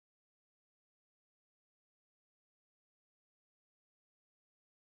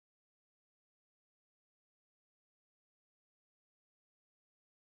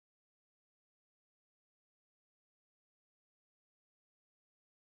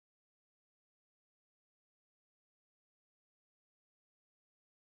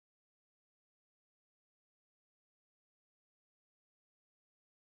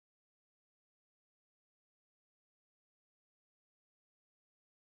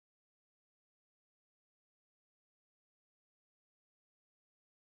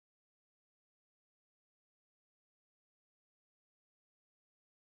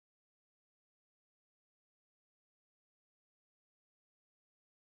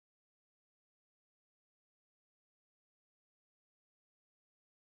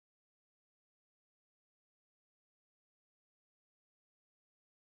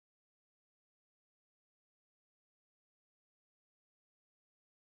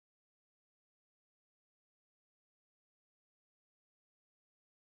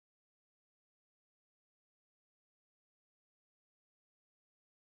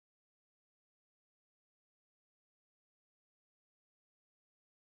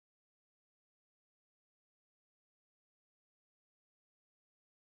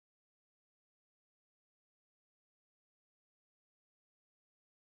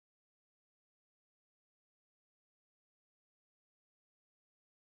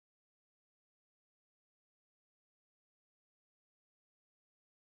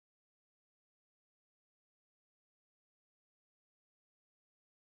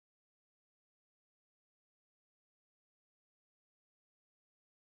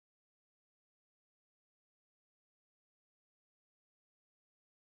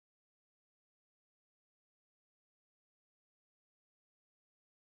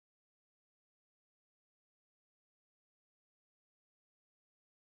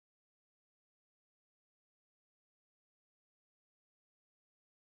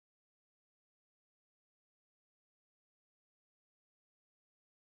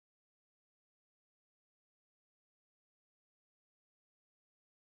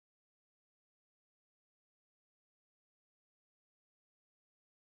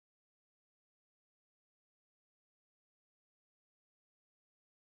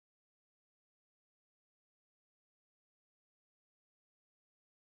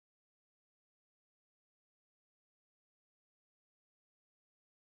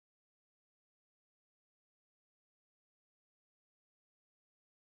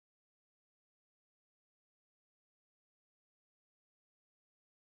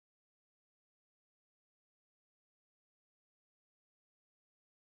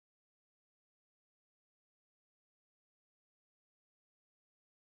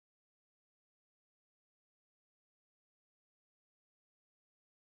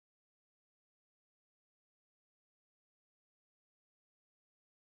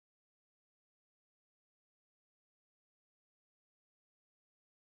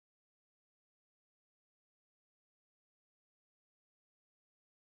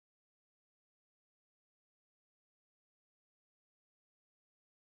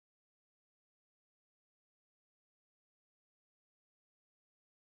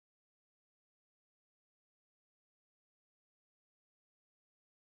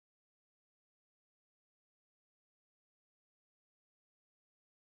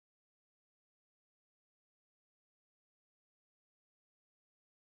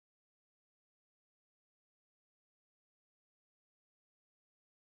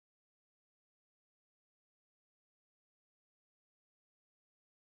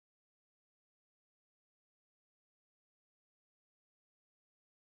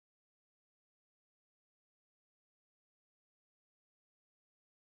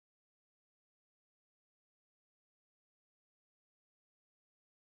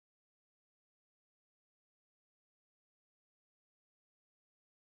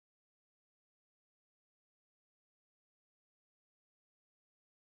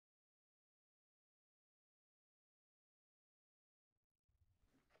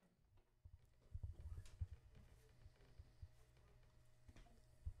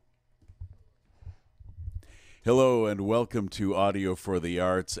Hello and welcome to Audio for the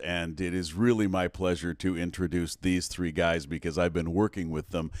Arts, and it is really my pleasure to introduce these three guys because I've been working with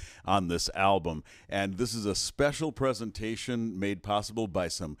them on this album, and this is a special presentation made possible by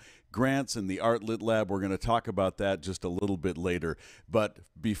some grants in the Art Lit Lab. We're going to talk about that just a little bit later, but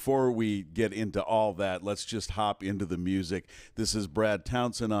before we get into all that, let's just hop into the music. This is Brad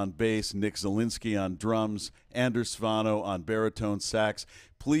Townsend on bass, Nick Zielinski on drums, Anders Svano on baritone sax.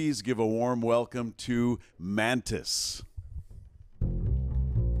 Please give a warm welcome to MANTIS.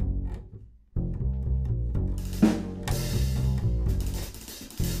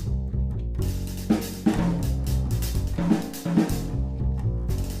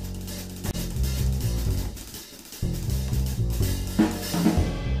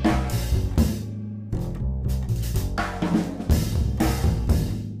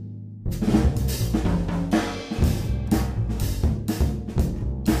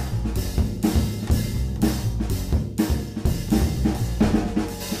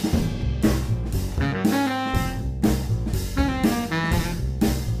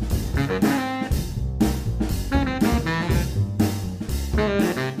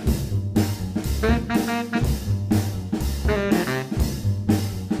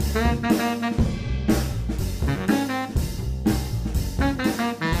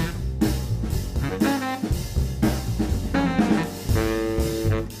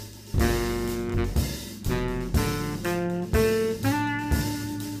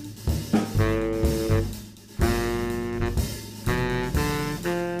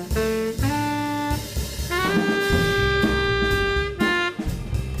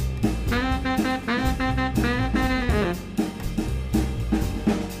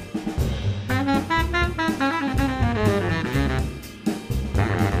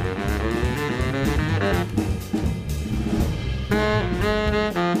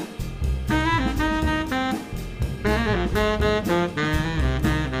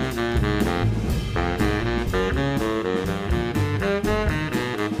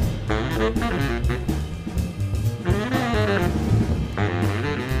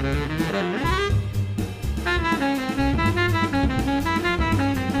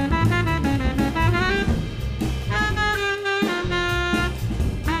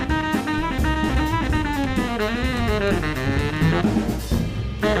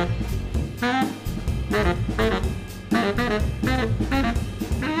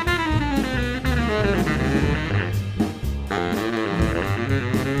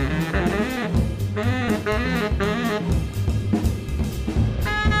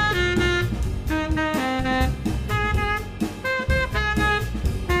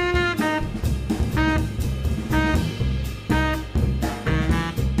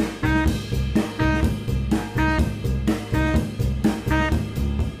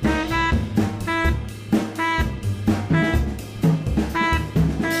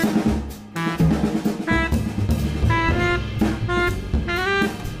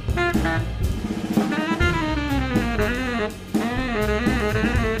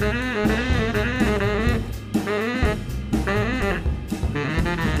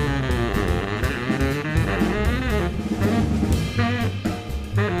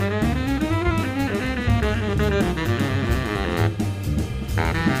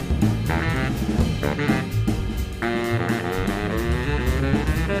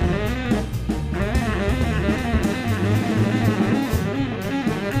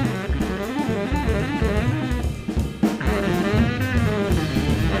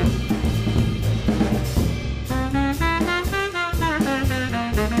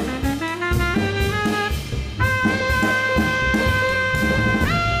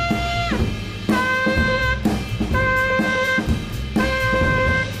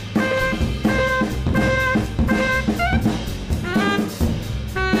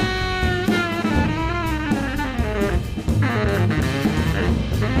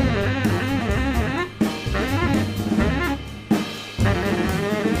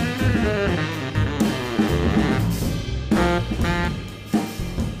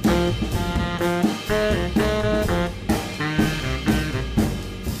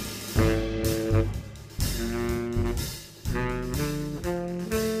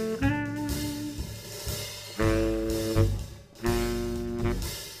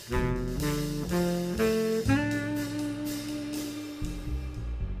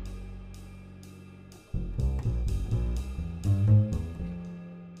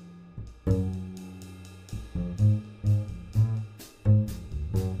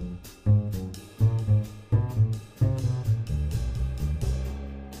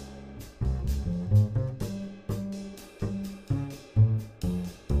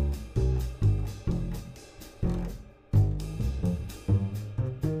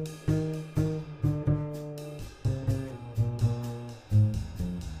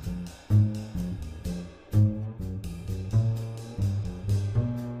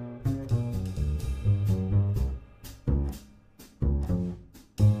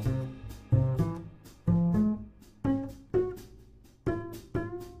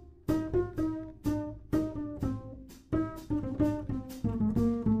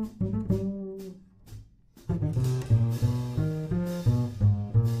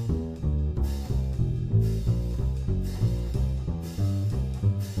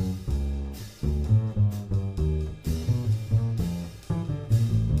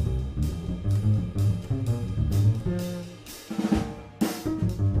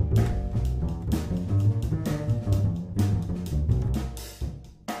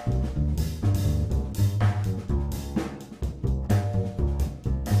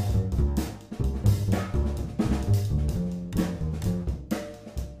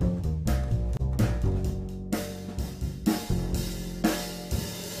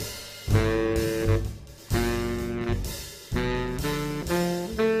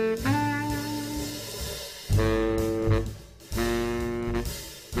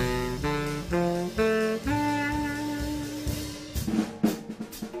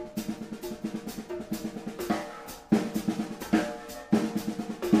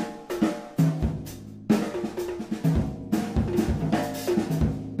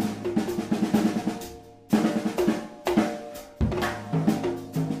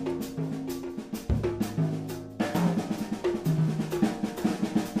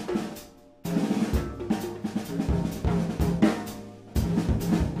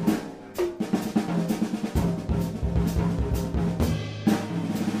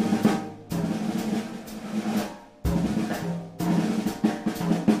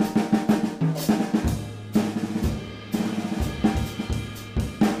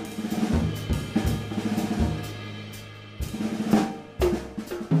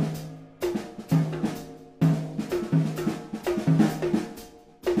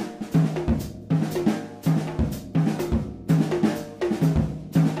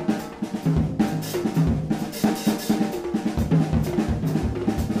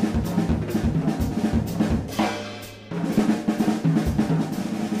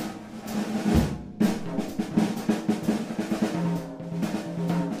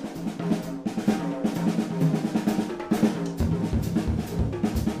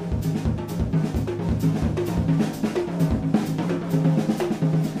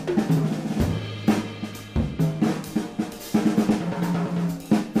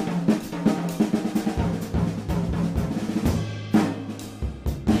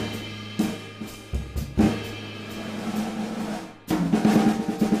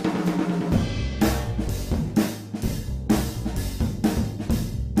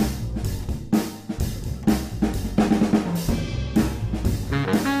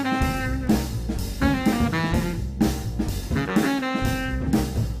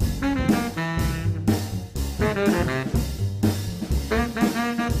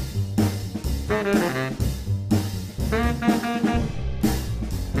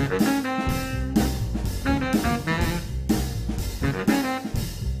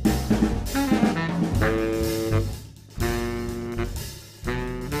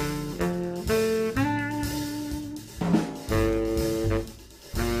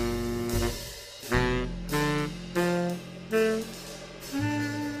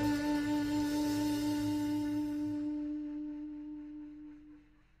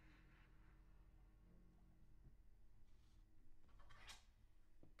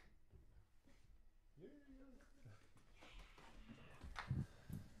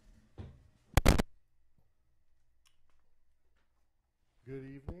 Good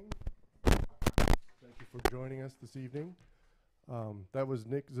evening. Thank you for joining us this evening. That was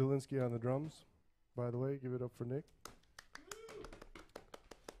Nick Zielinski on the drums, by the way. Give it up for Nick.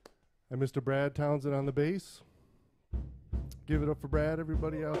 And Mr. Brad Townsend on the bass. Give it up for Brad,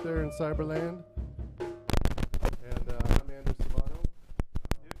 everybody out there in Cyberland. And I'm Andrew Savano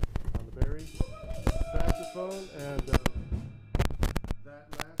on the Barry saxophone. And that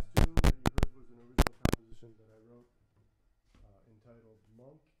last tune that you heard was an original composition that I wrote entitled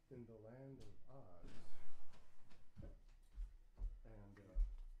Monk in the Land of Oz. And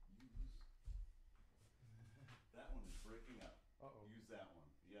that one is breaking up. uh-oh. Use that one.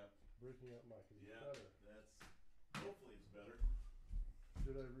 Yep. Breaking up mic. Is it Yep. better? That's hopefully it's better.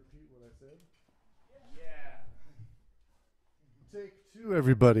 Should I repeat what I said? Yeah. Take two,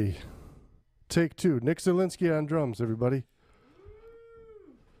 everybody. Take two. Nick Zielinski on drums, everybody.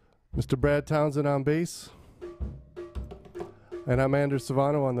 Mr. Brad Townsend on bass. And I'm Andrew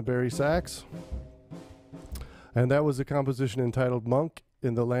Savano on the Barry sax. And that was a composition entitled Monk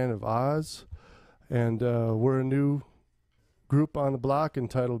in the Land of Oz. And we're a new group on the block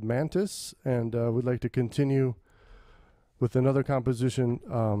entitled MANTIS. And we'd like to continue with another composition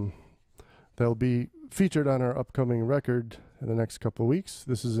that will be featured on our upcoming record in the next couple of weeks.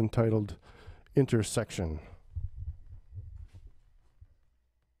 This is entitled Intersection.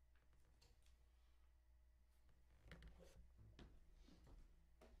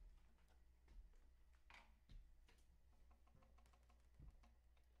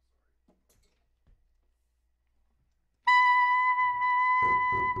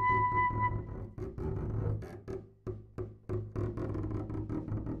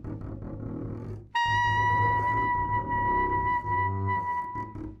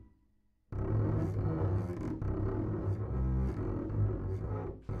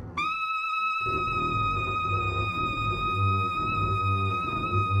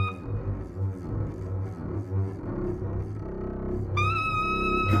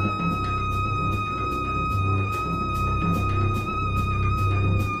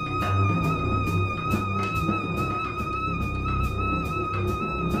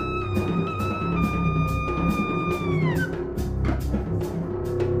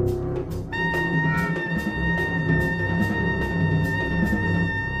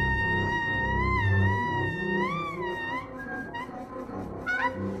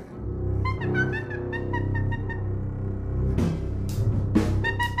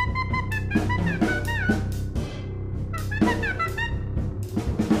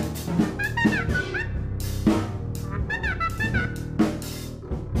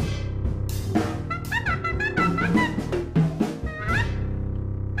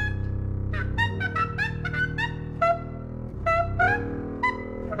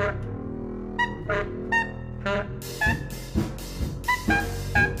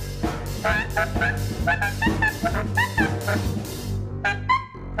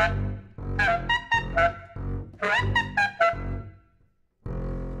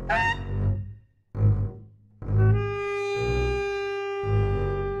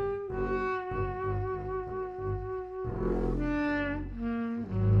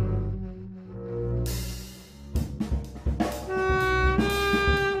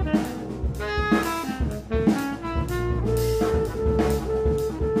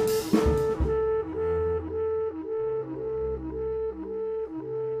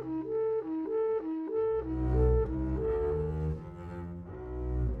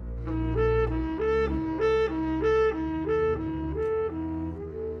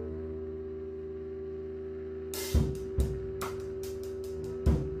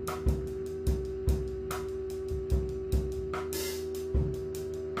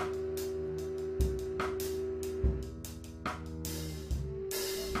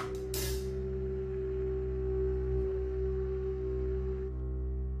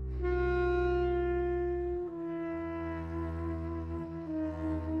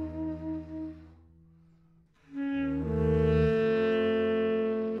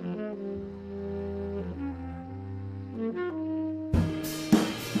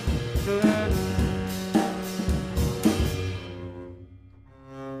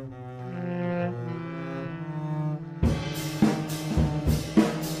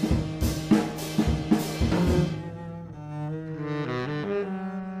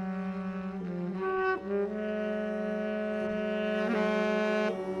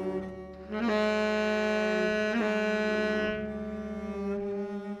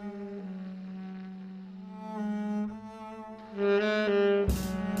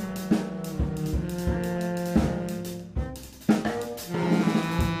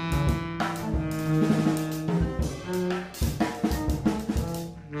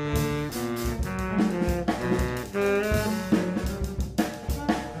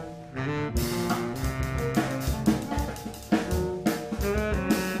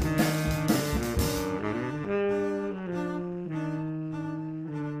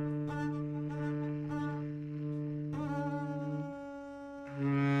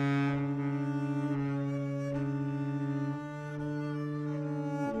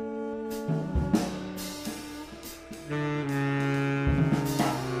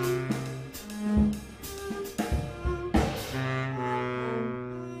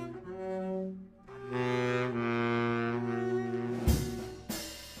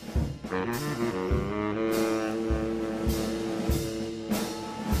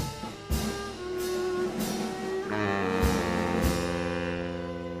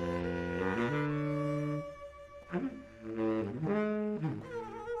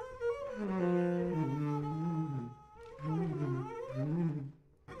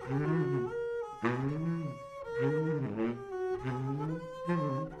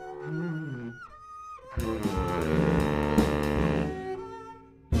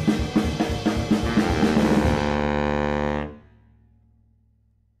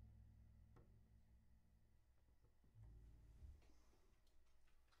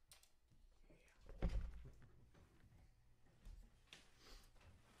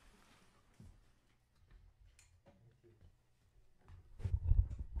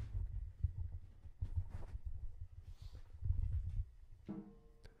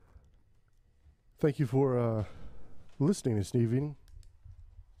 Thank you for listening this evening.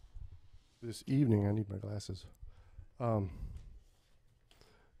 I need my glasses.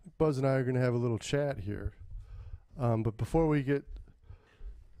 Buzz and I are going to have a little chat here. But before we get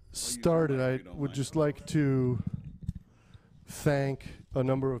started, I would just like to thank a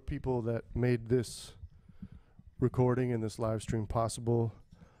number of people that made this recording and this live stream possible.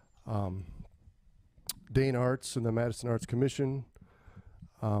 Dane Arts and the Madison Arts Commission,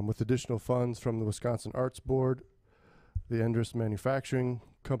 with additional funds from the Wisconsin Arts Board, the Endress Manufacturing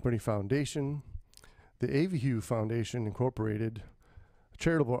Company Foundation, the Avihue Foundation Incorporated, a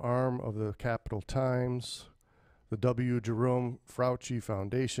charitable arm of the Capital Times, the W. Jerome Frautschi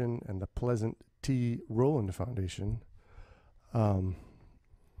Foundation, and the Pleasant T. Rowland Foundation.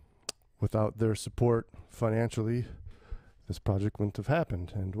 Without their support financially, this project wouldn't have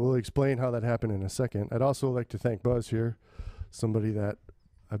happened, and we'll explain how that happened in a second. I'd also like to thank Buzz here, somebody that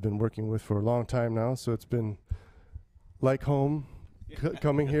I've been working with for a long time now, so it's been like home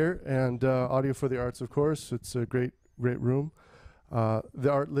coming here, and Audio for the Arts, of course. It's a great room. The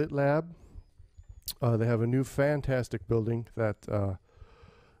Art Lit Lab, they have a new fantastic building that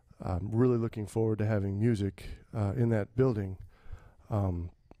I'm really looking forward to having music in that building.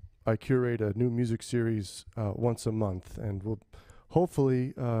 I curate a new music series once a month, and we'll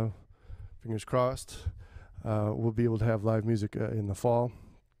hopefully, fingers crossed, we'll be able to have live music in the fall.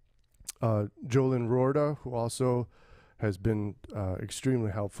 Jolyn Rorda, who also has been extremely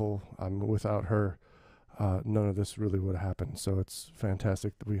helpful. Without her, none of this really would have happened. So it's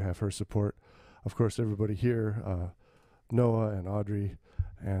fantastic that we have her support. Of course, everybody here, Noah and Audrey,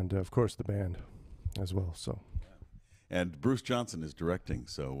 and of course the band as well. So. And Bruce Johnson is directing,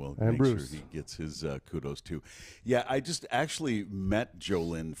 so we'll and make Bruce. sure he gets his kudos too. Yeah, I just actually met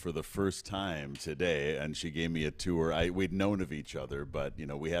Jolyn for the first time today, and she gave me a tour. We'd known of each other, but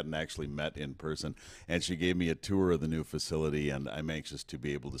we hadn't actually met in person. And she gave me a tour of the new facility, and I'm anxious to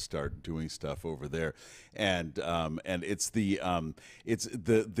be able to start doing stuff over there. And it's the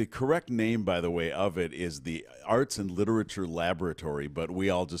correct name, by the way, of it is the Arts and Literature Laboratory, but we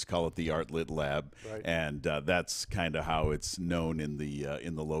all just call it the Art Lit Lab, Right. And that's kind of how it's known in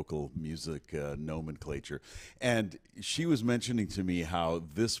the local music nomenclature. And she was mentioning to me how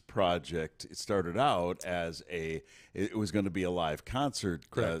this project started out as it was going to be a live concert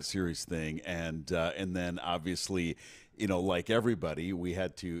series thing, and then obviously, like everybody, we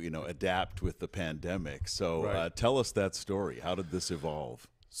had to adapt with the pandemic. So Right. Tell us that story. How did this evolve?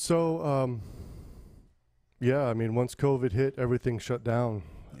 So, yeah, I mean, once COVID hit, everything shut down.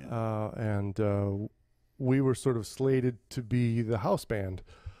 Yeah. And we were sort of slated to be the house band.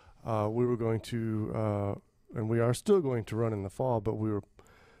 We were going to, and we are still going to run in the fall, but we were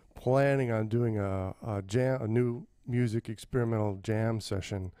planning on doing a new music experimental jam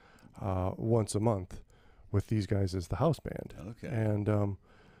session once a month with these guys as the house band. Okay. And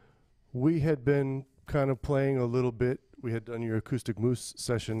we had been kind of playing a little bit. We had done your Acoustic Moose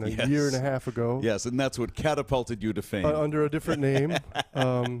session a Yes. year and a half ago. Yes, and that's what catapulted you to fame. Under a different name.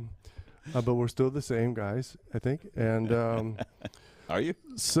 But we're still the same guys, I think. And Are you?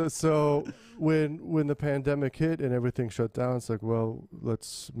 so when the pandemic hit and everything shut down, it's like, well,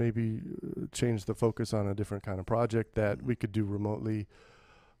 let's maybe change the focus on a different kind of project that we could do remotely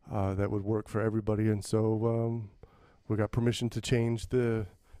that would work for everybody. And so we got permission to change the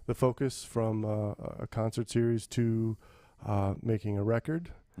focus from a concert series to making a record,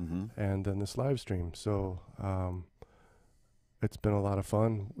 and then this live stream. So it's been a lot of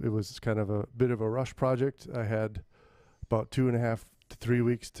fun. It was kind of a bit of a rush project. I had about 2.5 to 3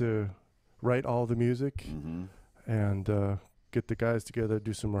 weeks to write all the music and get the guys together,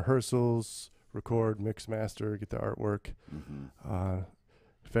 do some rehearsals, record, mix, master, get the artwork.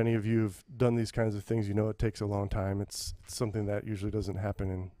 If any of you have done these kinds of things, it takes a long time. It's something that usually doesn't happen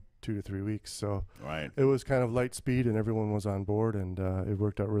in 2 to 3 weeks. So it was kind of light speed, and everyone was on board, and it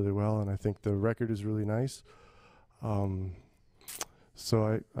worked out really well. And I think the record is really nice.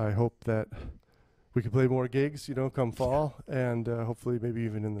 So I hope that we can play more gigs, come fall, and hopefully maybe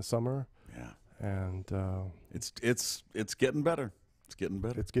even in the summer. Yeah. And it's getting better. It's getting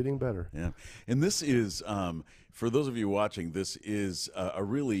better. It's getting better. Yeah. And this is, for those of you watching, this is a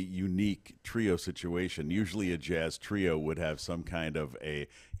really unique trio situation. Usually a jazz trio would have some kind of a,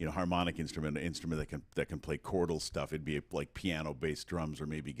 harmonic instrument, an instrument that can play chordal stuff. It'd be like piano, bass, drums, or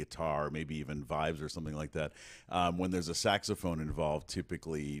maybe guitar, or maybe even vibes or something like that. When there's a saxophone involved,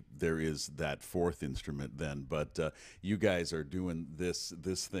 typically there is that fourth instrument then. But you guys are doing this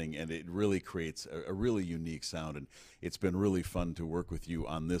thing, and it really creates a really unique sound. And it's been really fun to work with you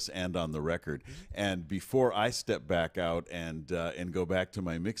on this and on the record. And before I step back out and go back to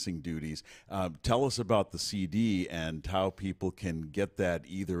my mixing duties, tell us about the CD and how people can get that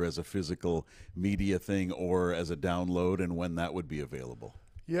either as a physical media thing or as a download, and when that would be available.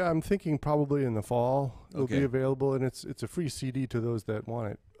 Yeah, I'm thinking probably in the fall it'll Okay. be available, and it's a free CD to those that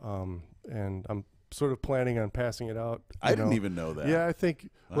want it. And I'm sort of planning on passing it out. I didn't even know that. Yeah, I think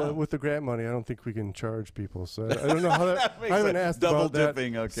well, Wow. with the grant money, I don't think we can charge people. So I don't know how that. That makes I haven't sense. asked Double about that.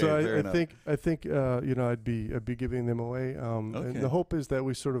 dipping. Okay, So fair I enough. think I'd be giving them away. And Okay. the hope is that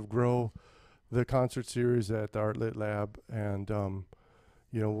we sort of grow the concert series at the Artlit Lab, and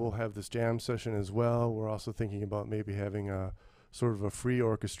we'll have this jam session as well. We're also thinking about maybe having a sort of a free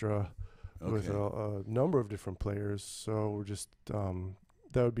orchestra with Okay. a number of different players. So we're just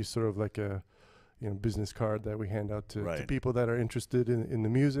that would be sort of like a business card that we hand out to Right. people that are interested in the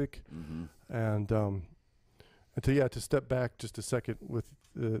music. Mhm. And to step back just a second with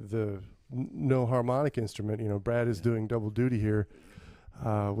the no harmonic instrument. Brad is doing double duty here,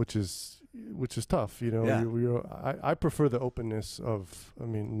 which is tough. Yeah. I prefer the openness of. I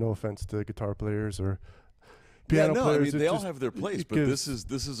mean, no offense to guitar players or Yeah, piano no, I players. mean it they all just- have their place, it but gives-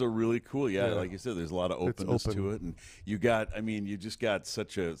 this is a really cool. Yeah, Yeah. like you said, there's a lot of It's openness open. to it, and you just got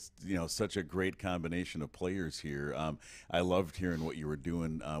such a great combination of players here. I loved hearing what you were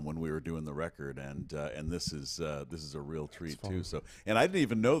doing when we were doing the record, and this is a real treat too. fun. So, and I didn't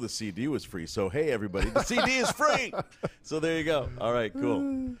even know the CD was free. So hey, everybody, the CD is free. So there you go. All right,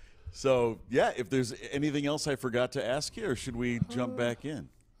 cool. So yeah, if there's anything else I forgot to ask you, or should we jump back in?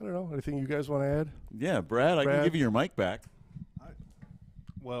 I don't know. Anything you guys want to add? Yeah, Brad, I can Brad? give you your mic back.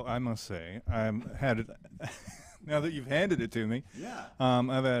 Well, I must say, I've had it. Now that you've handed it to me, Yeah.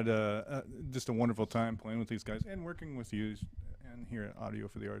 I've had just a wonderful time playing with these guys and working with you and here at Audio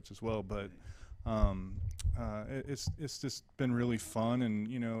for the Arts as well. But it's just been really fun, and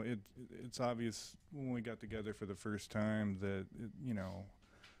it's obvious when we got together for the first time that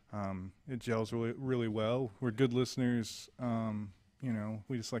it gels really well. We're good listeners.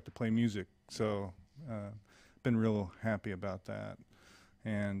 We just like to play music, so been real happy about that.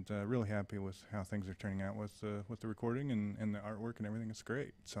 And really happy with how things are turning out with the recording and the artwork and everything. It's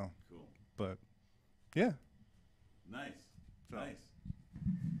great. So Cool. but yeah. Nice. So- Nice.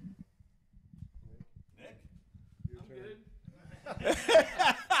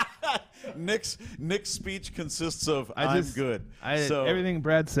 Nick? Nick's speech consists of I'm good. So Everything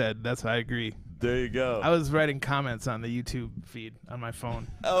Brad said, that's why I agree. there you go. I was writing comments on the YouTube feed on my phone.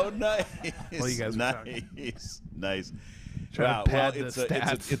 Oh, nice. While you guys were talking. Nice. Trying Wow, to pad well, the it's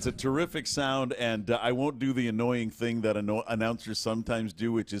stats. a terrific sound, and I won't do the annoying thing that announcers sometimes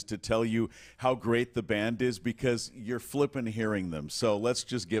do, which is to tell you how great the band is, because you're flipping hearing them. So let's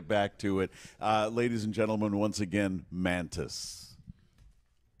just get back to it. Ladies and gentlemen, once again, Mantis.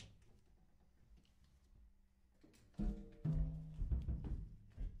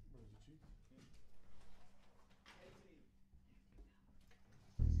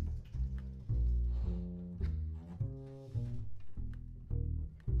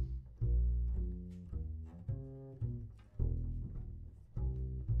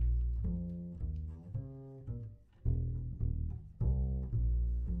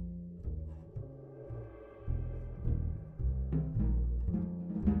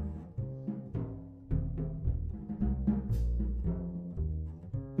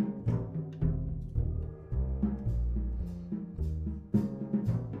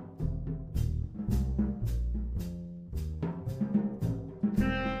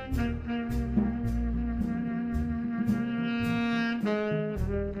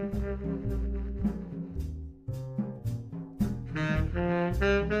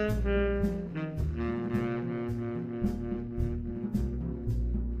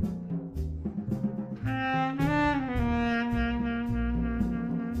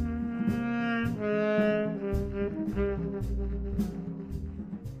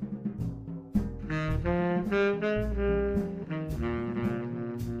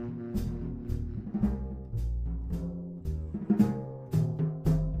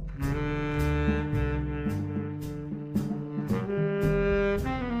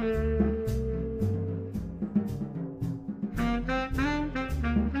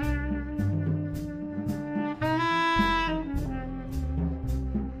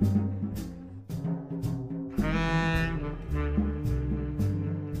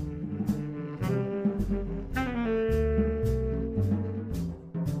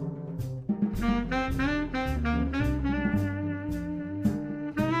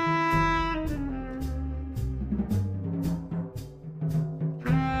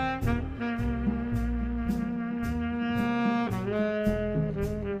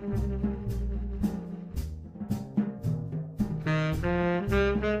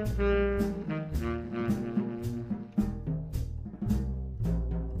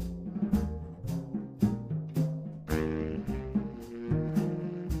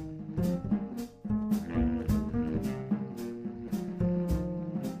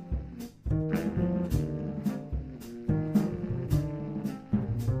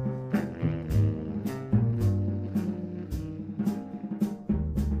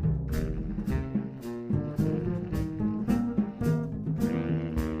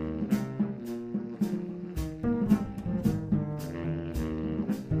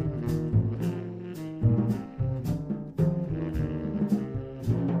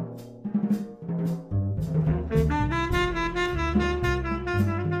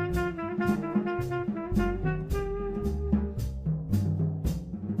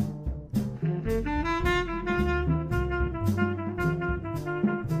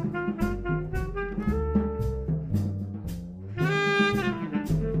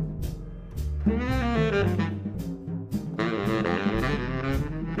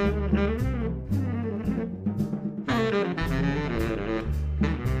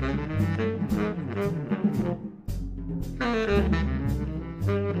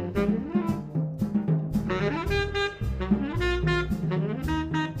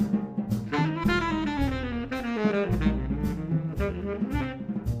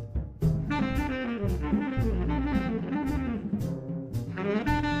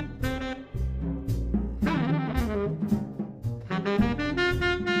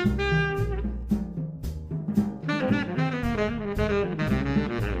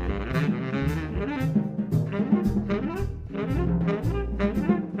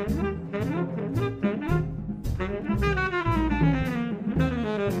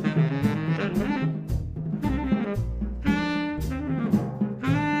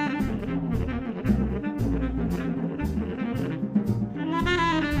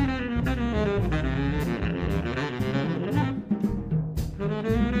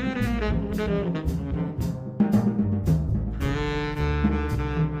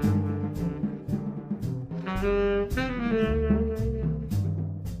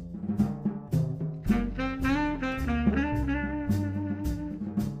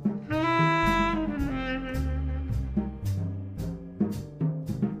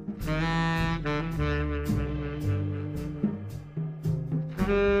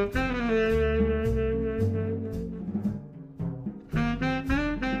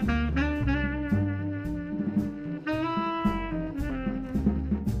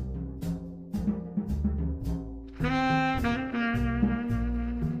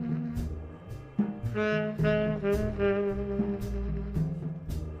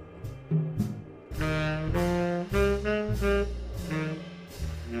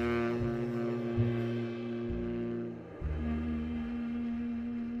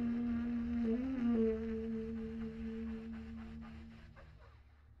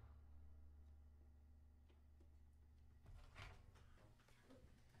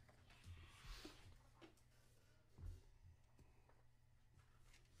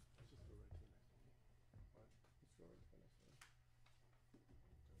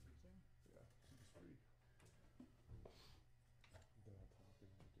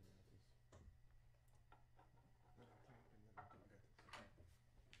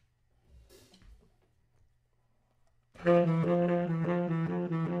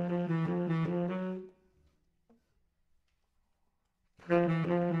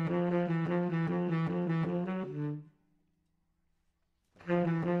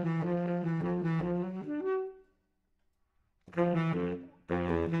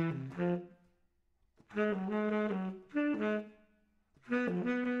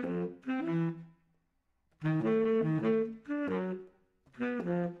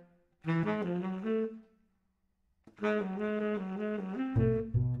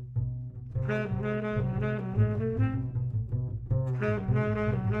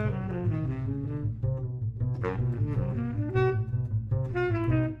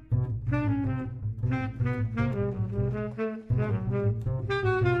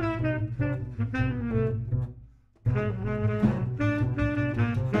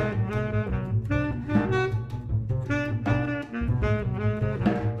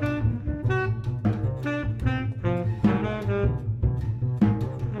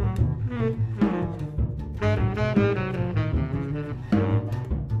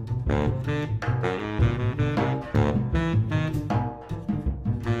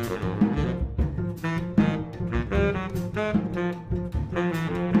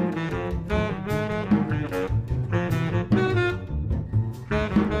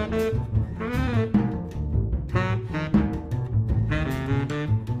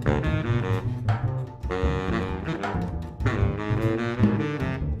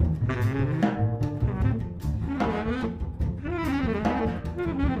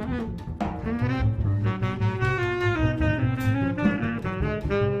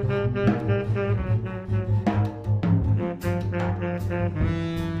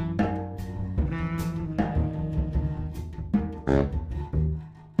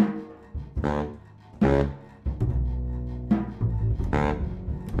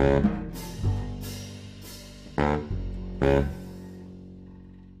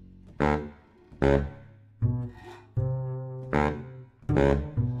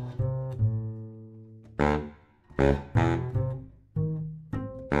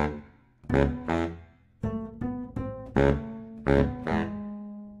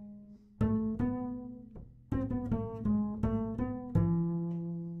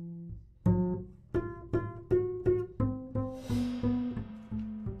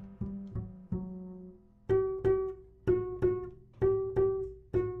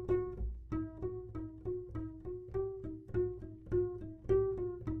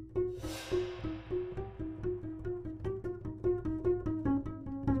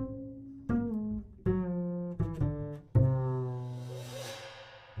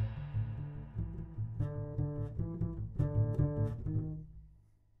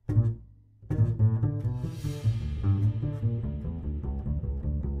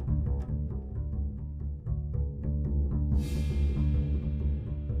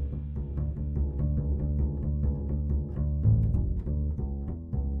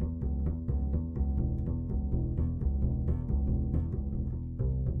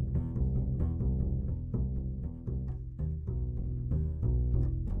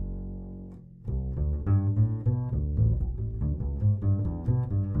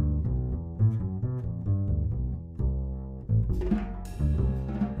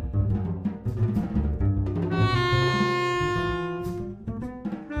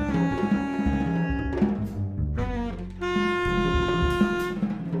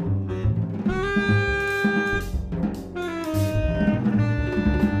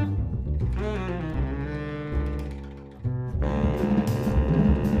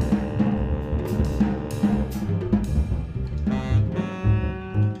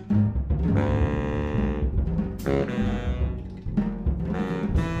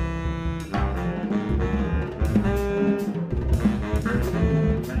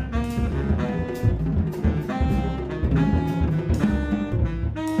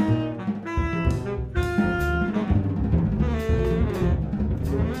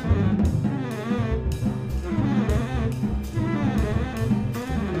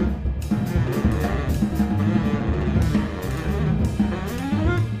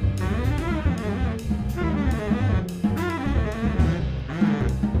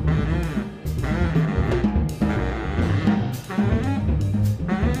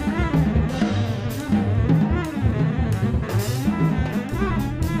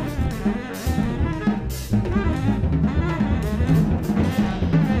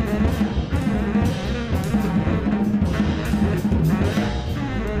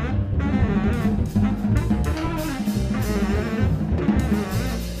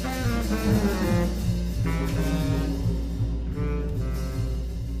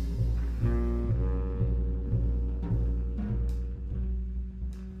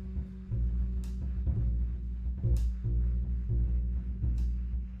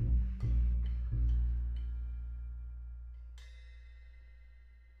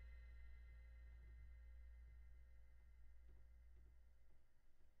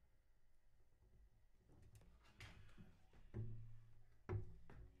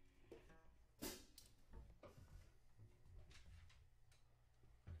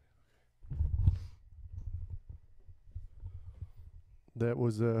 That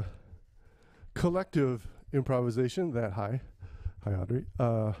was a collective improvisation, hi Audrey,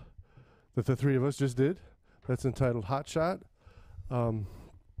 that the three of us just did. That's entitled Hot Shot.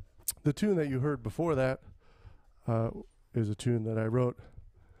 The tune that you heard before that is a tune that I wrote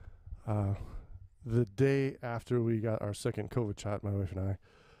the day after we got our second COVID shot, my wife and I.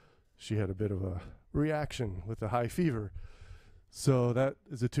 She had a bit of a reaction with the high fever. So that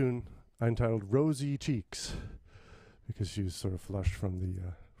is a tune I entitled Rosy Cheeks, because she was sort of flushed from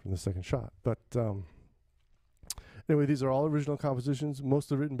the second shot. But anyway, these are all original compositions,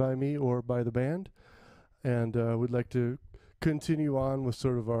 mostly written by me or by the band. And we'd like to continue on with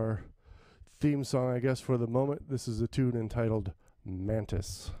sort of our theme song, I guess, for the moment. This is a tune entitled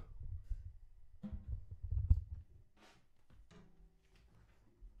Mantis.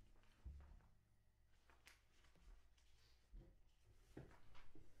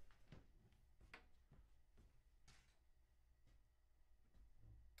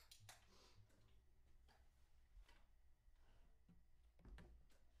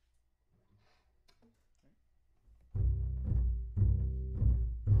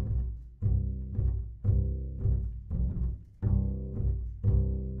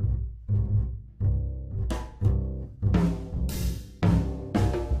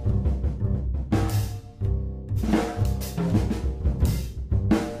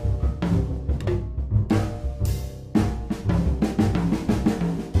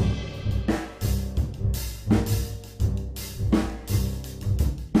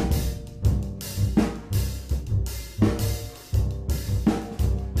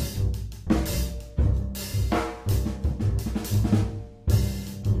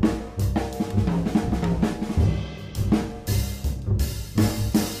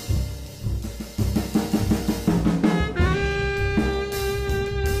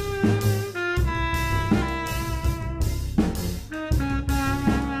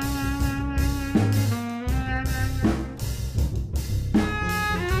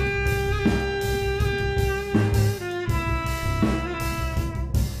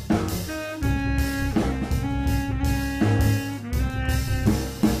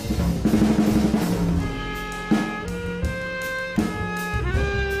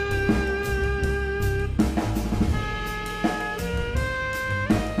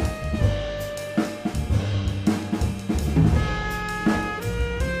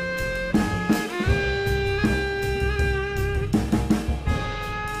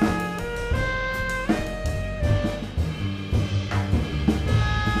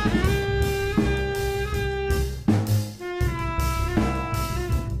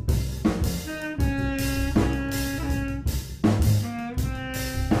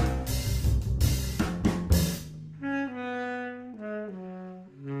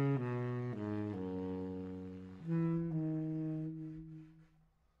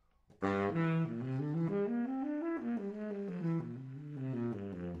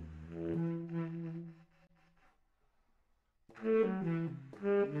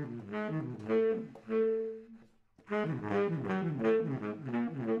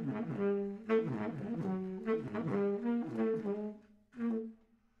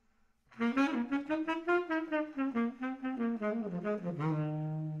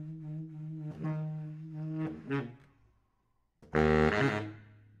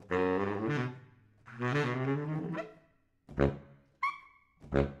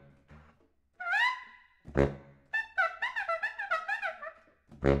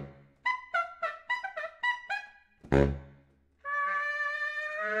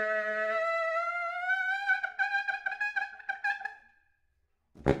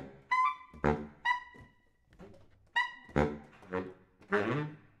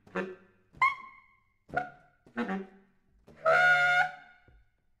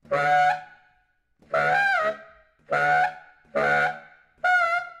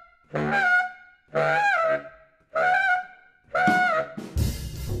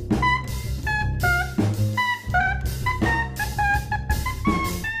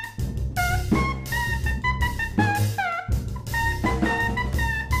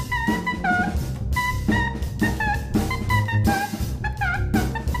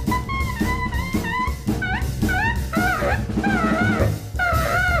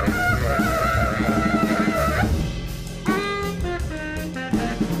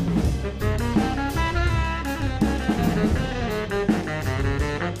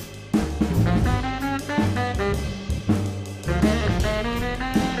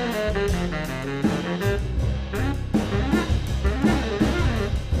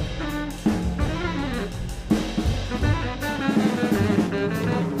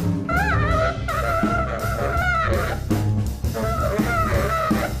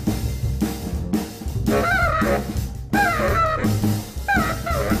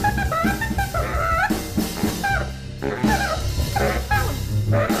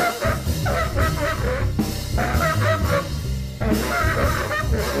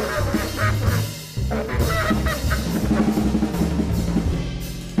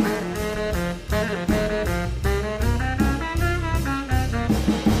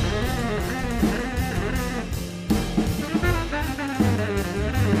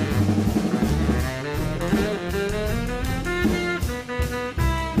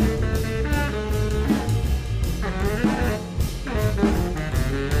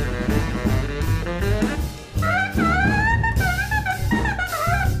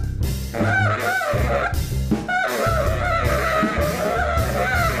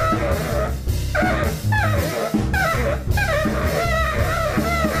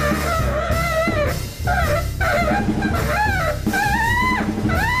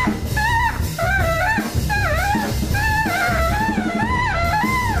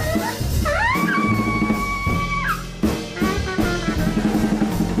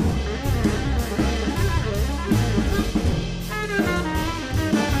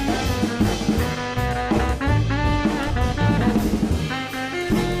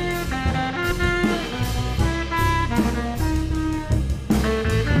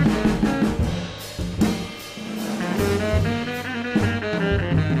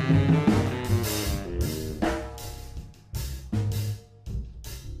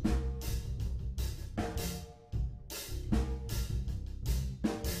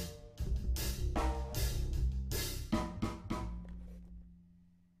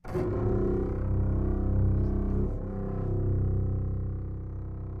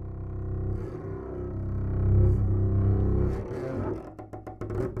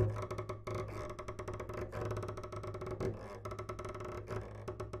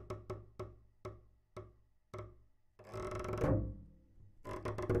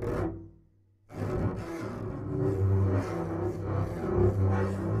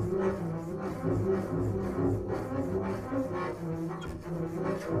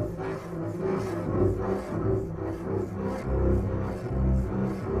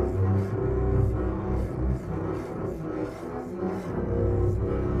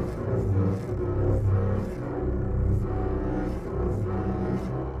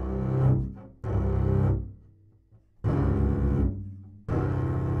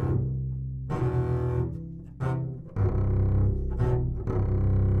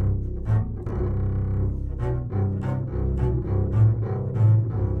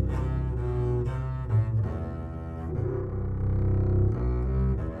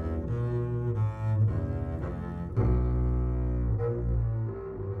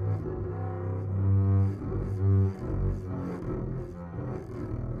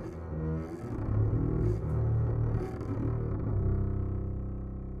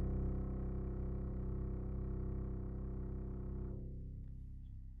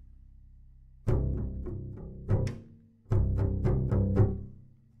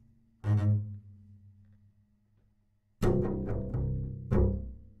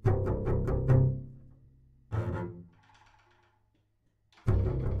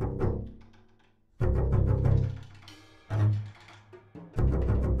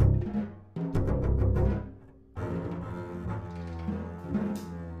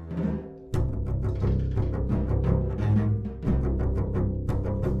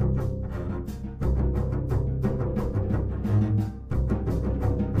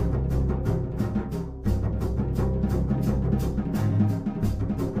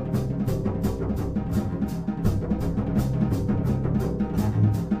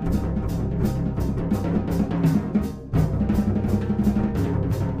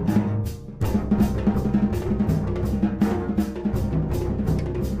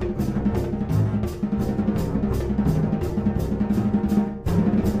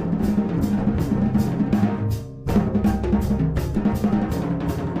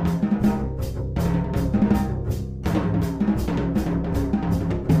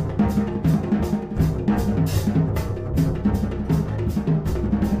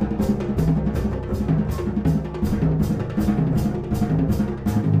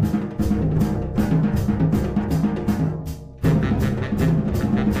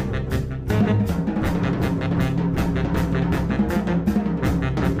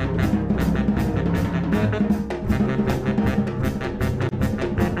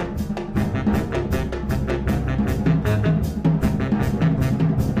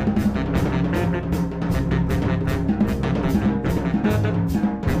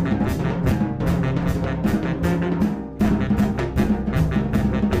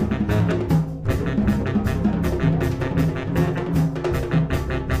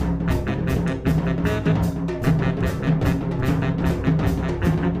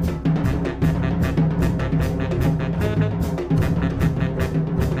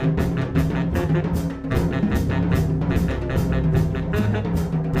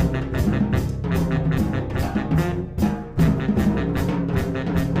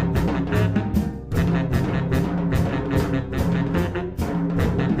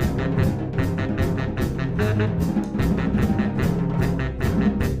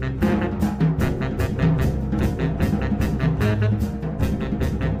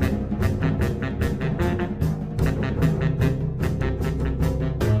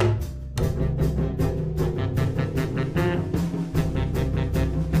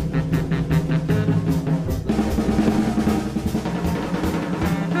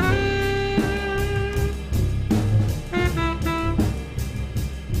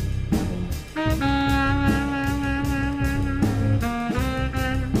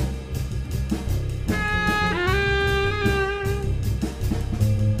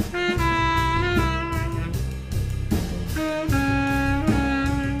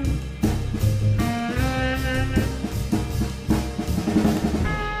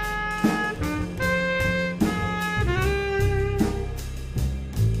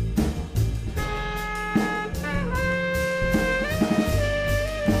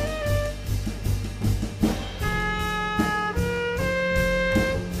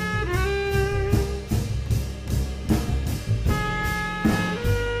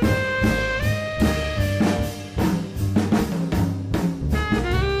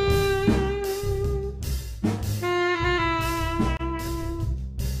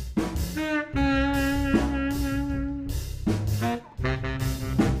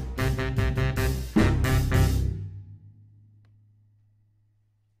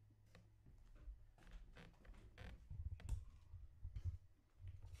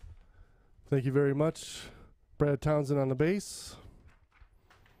 Thank you very much. Brad Townsend on the bass.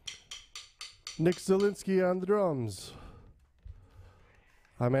 Nick Zielinski on the drums.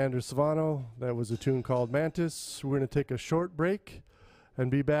 I'm Andrew Savano. That was a tune called Mantis. We're going to take a short break and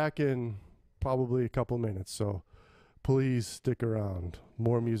be back in probably a couple minutes. So please stick around.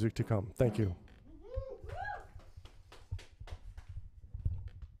 More music to come. Thank you.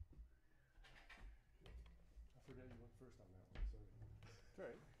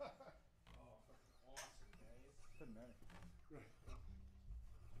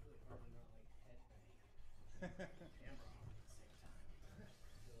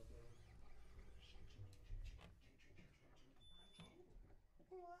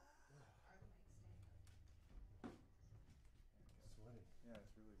 Yeah,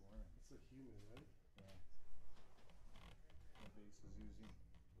 it's really warm. It's so humid, right? Yeah. The bass is using.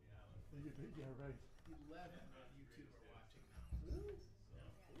 Yeah, right. 11 on YouTube are watching now. Really?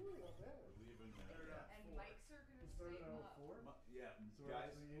 Ooh, not bad. We're leaving. And mics are going to stay up. Yeah, So we're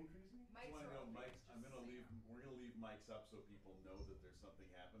guys. actually increasing? Mics Want to are know open, mics? I'm just gonna so you leave. know. We're gonna leave mics up so people know that there's something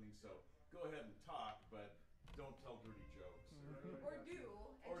happening. So go ahead and talk, but don't tell dirty jokes. Or do,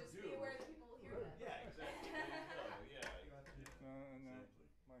 and Or just do. be aware that people will hear them. Yeah, exactly. There you go. Yeah. No, Exactly.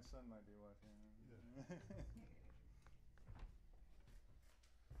 my son might be watching. Yeah.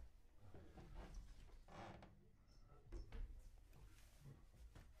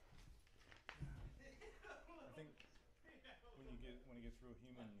 I think when it gets real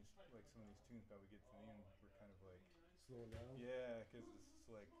human, like some of these tunes probably get to the end, we're kind of like Slowing down? yeah, because it's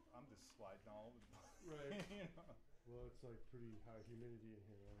like I'm just sliding all over the place. Right. You know? Well, it's like pretty high humidity in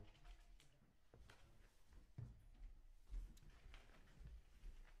here, right?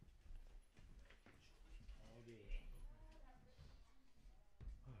 All good.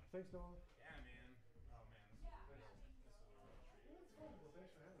 Thanks, Noah. Yeah, man. Oh, man. This is a real treat. That's fun. Well,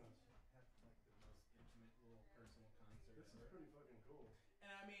 thanks for having us. Have like the most intimate little personal concert This is ever. pretty fucking cool.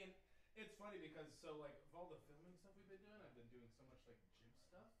 And I mean, it's funny because so like of all the filming stuff we've been doing, I've been doing so much like gym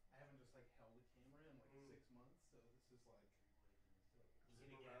stuff. I haven't just like held a camera in like 6 months, so this is like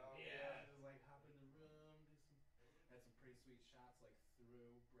Zip again. around, Yeah, yeah. just like hop in the room, do some. Had some pretty sweet shots like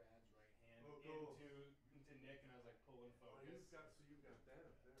through Brad's right hand Oh, cool. into Nick, and I was like pulling focus. You've got that up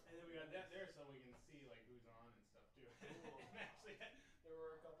there. And then we got that there so we can see like who's on and stuff too. Cool. And actually, there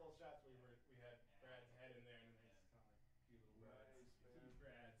were a couple of shots we had Brad's head in there, and then there's kind of like a few little Nice,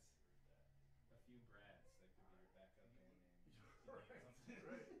 Brads, man. a few Brads that could be your backup band name. if you need Right, something.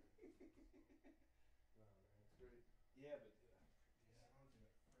 right. No, man, it's great. Yeah, but dude, these songs are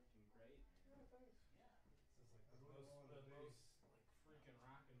freaking great, man. Yeah, thanks. This is like I the wrote them all on most the bass. like freaking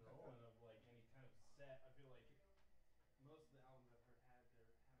rock and rolling of like any kind of set. I feel like most of the albums I've heard have their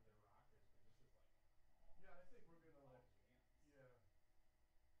rockers, but this is like Yeah, I think we're gonna all like. jams. Yeah.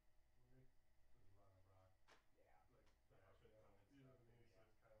 Nick does a lot of rock. Yeah. Like Yeah, I should come and you know stuff what I mean? too, So yeah. it's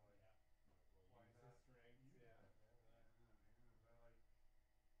kind of like, Yeah. why Use not his strengths, use yeah. that, man? Yeah, yeah. Because I like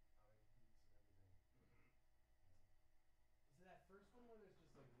beats and everything. Is it that first one where there's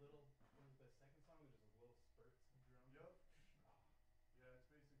just like little, what is the second song, there's just little spurts of drums? Yep. Oh. Yeah, it's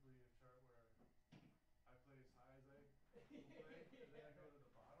basically a chart where I play as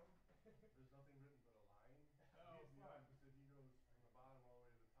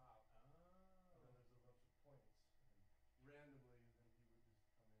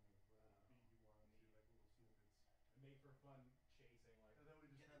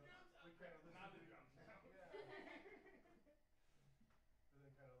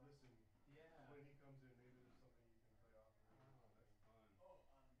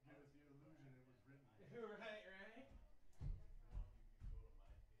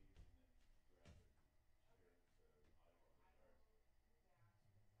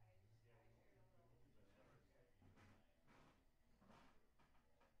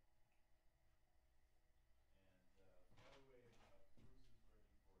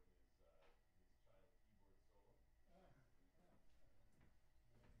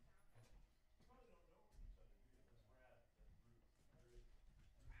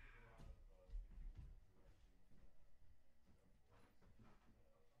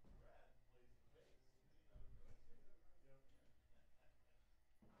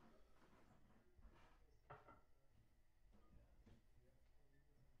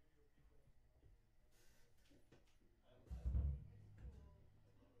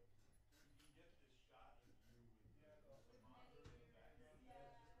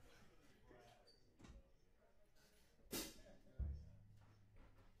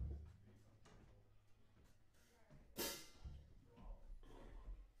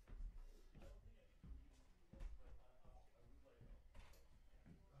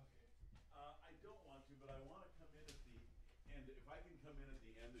but I want to come in at the end. If I can come in at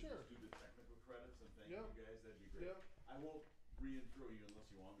the end and Sure. just do the technical credits and thank Yep. you guys, that'd be great. Yep. I won't re-intro you unless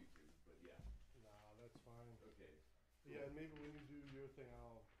you want me to, but yeah. Nah, that's fine. Okay. Yeah, and maybe when you do your thing,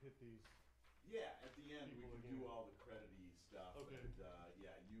 I'll hit these. Yeah, at the end we People can again. do all the credity stuff. Okay. And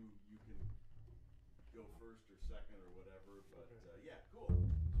yeah, you can go first or second or whatever. But Okay. yeah, cool.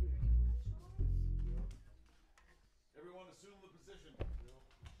 Sweet. Yep. Everyone assume the position.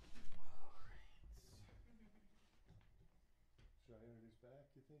 Should I introduce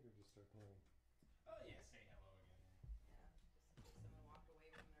back, you think, or just start playing? Oh yeah, say hello again. Yeah, just in case someone walked away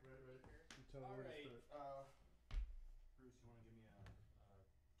from their Right. computer. You tell me All where to right, start. Bruce, you want to give me a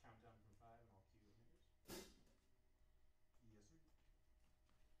countdown from 5 and I'll cue it next? Yes, sir.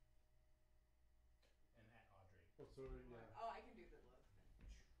 And at Audrey. Oh, sorry, yeah. Oh, I can do the look.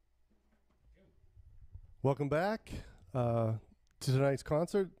 Go. Welcome back to tonight's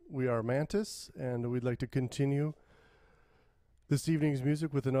concert. We are Mantis, and we'd like to continue this evening's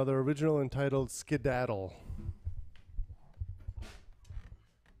music with another original entitled Skedaddle.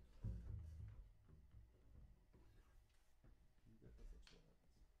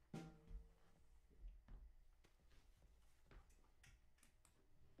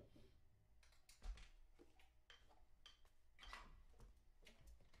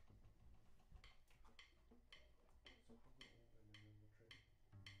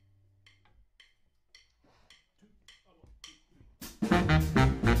 Two. Oh, 1, 2,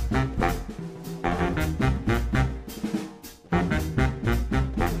 3.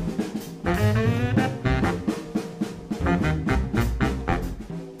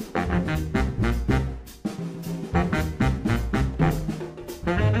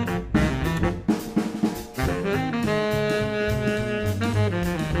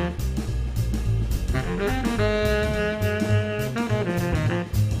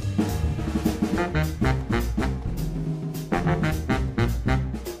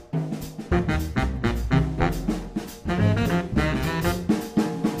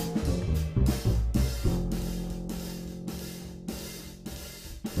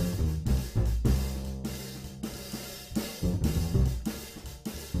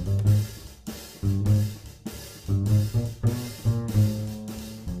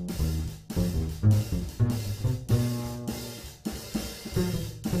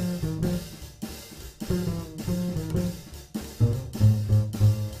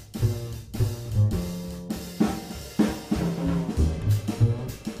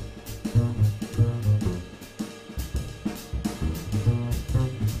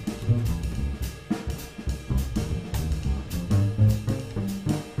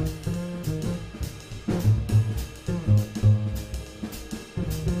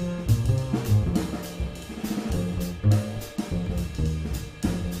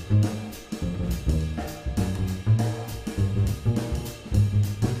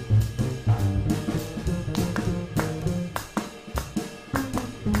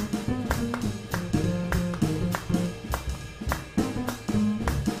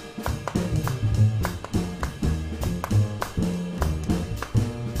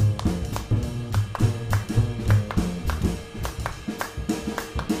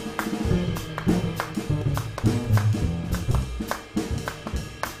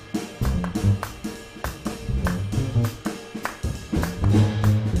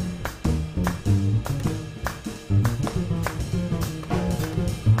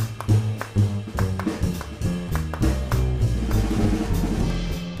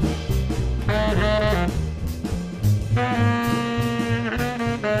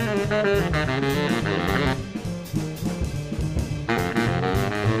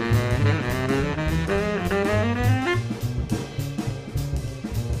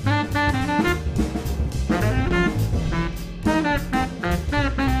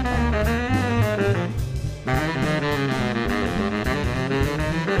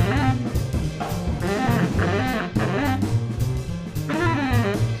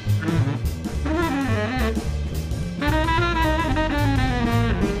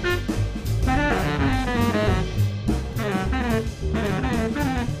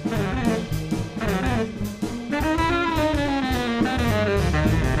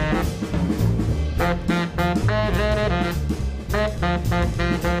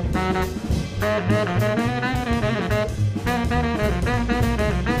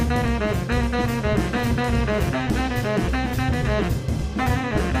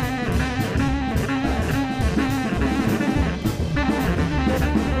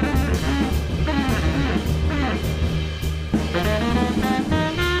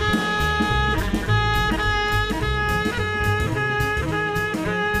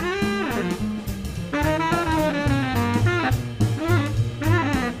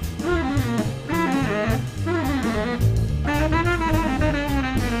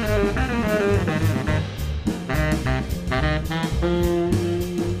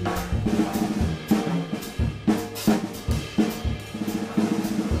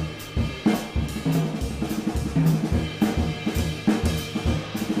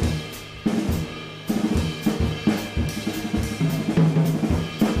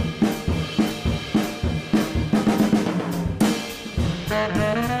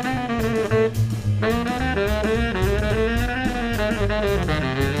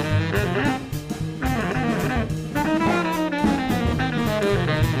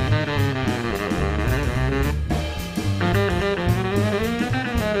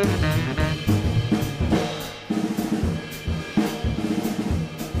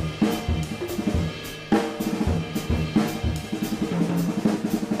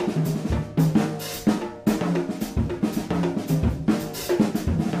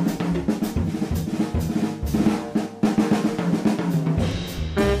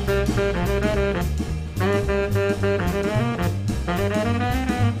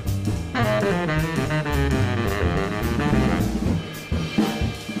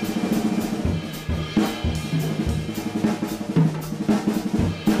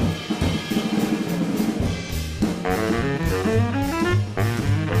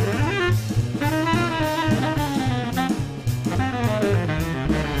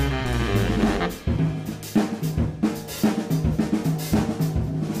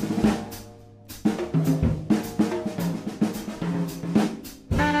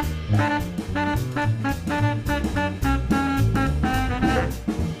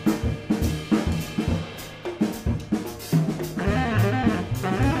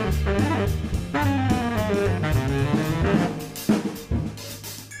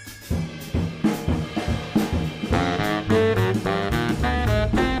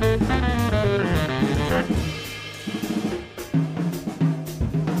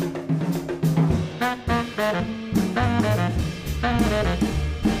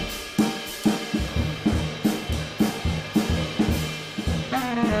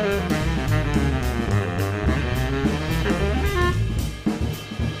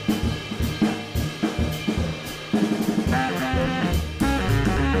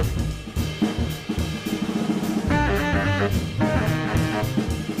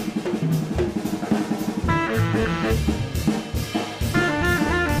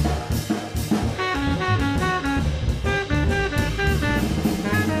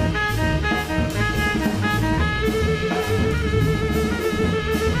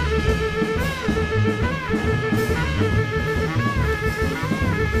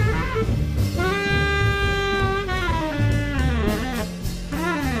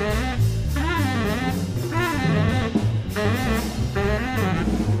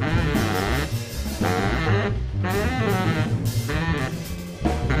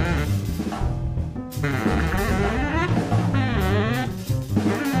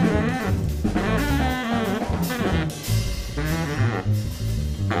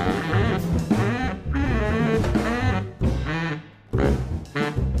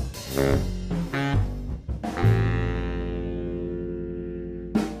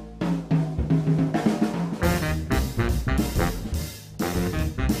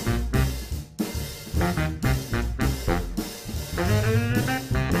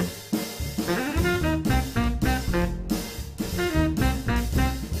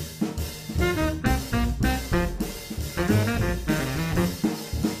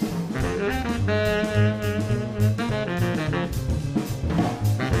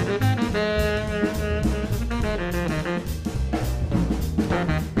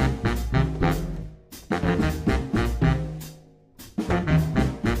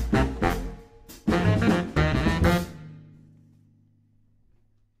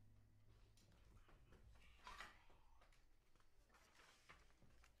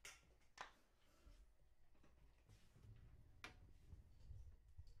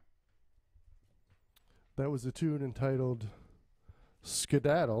 That was a tune entitled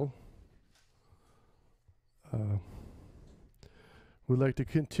Skedaddle. We'd like to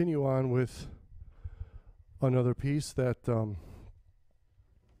continue on with another piece that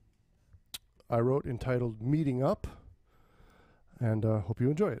I wrote entitled Meeting Up, and hope you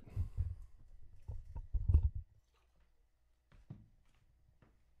enjoy it.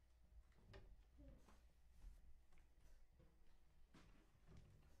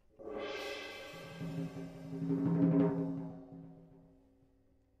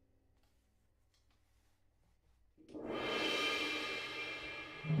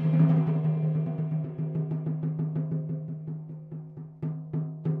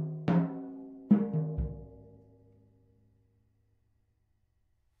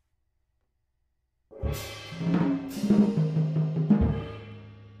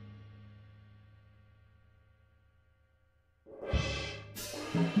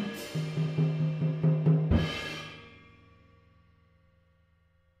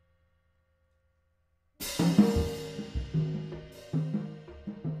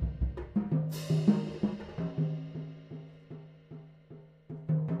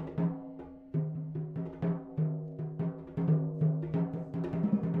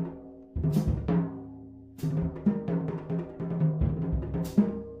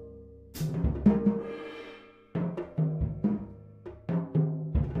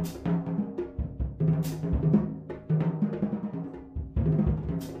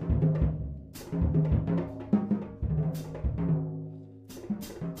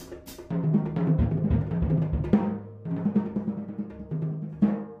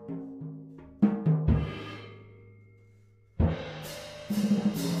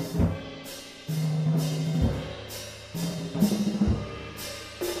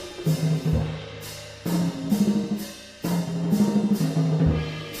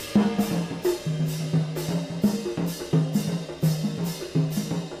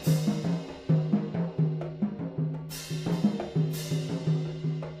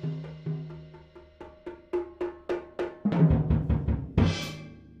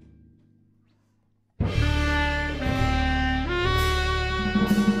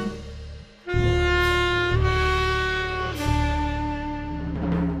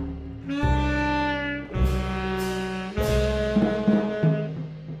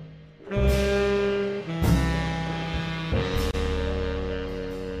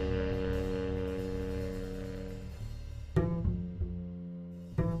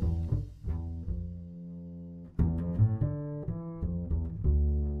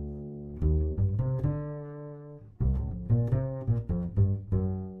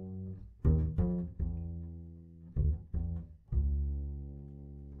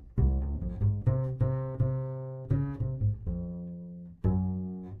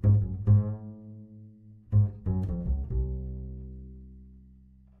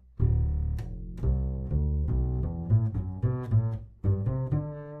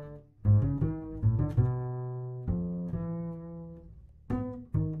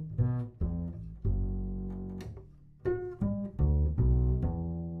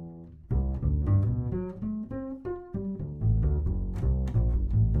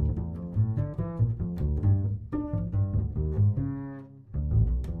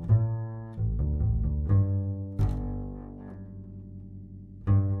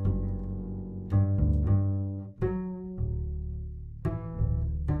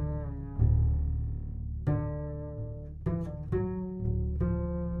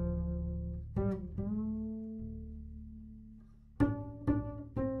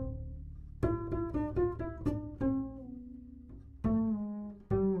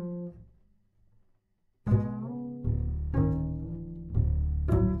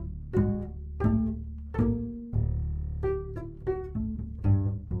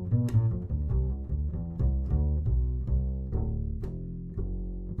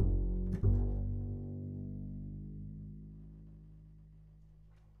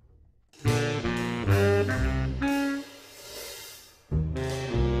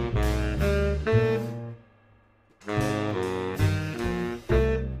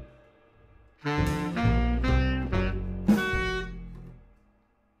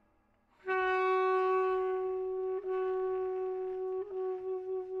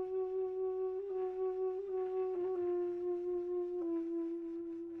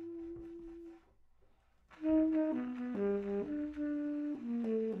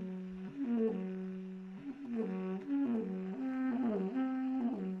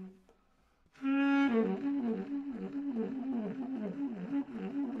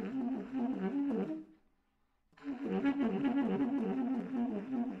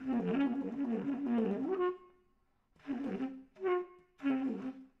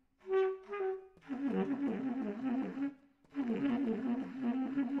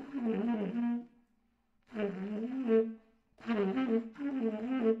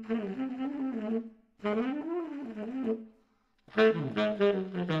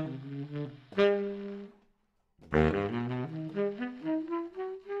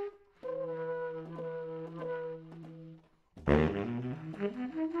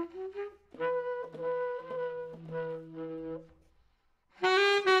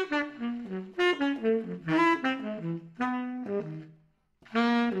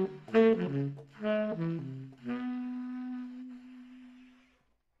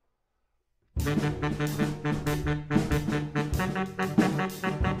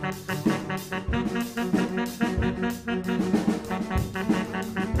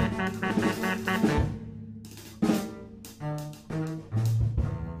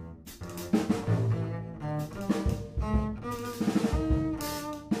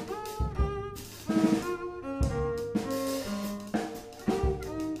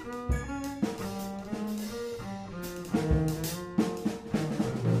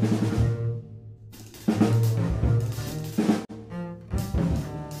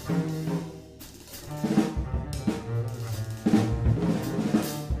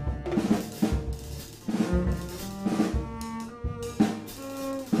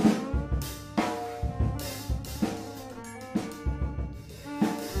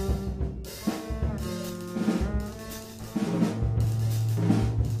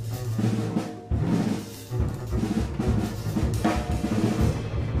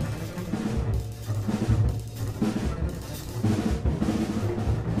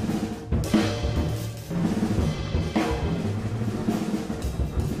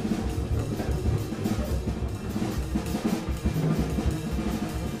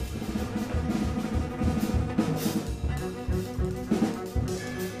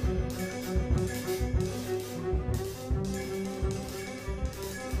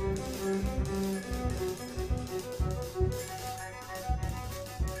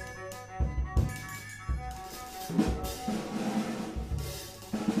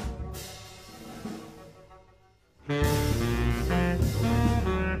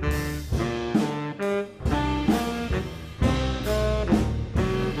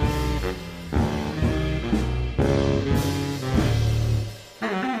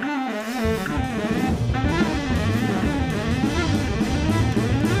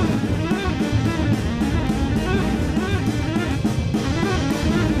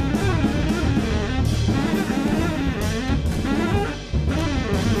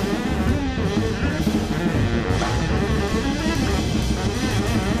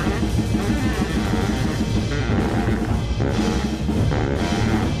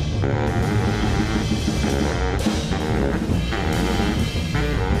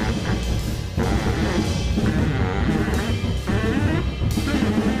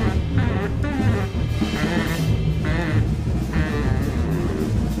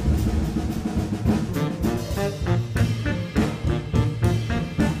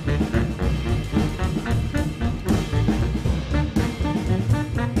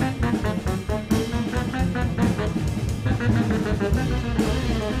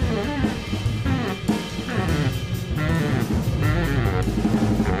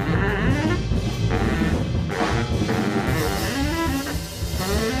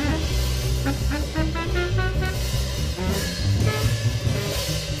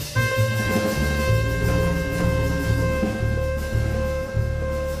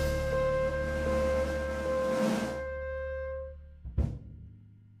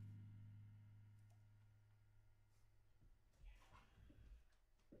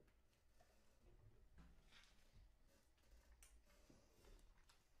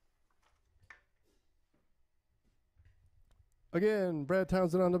 Again, Brad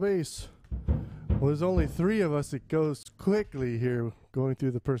Townsend on the bass. Well, there's only three of us. It goes quickly here, going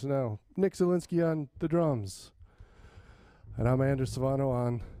through the personnel. Nick Zielinski on the drums. And I'm Anders Savano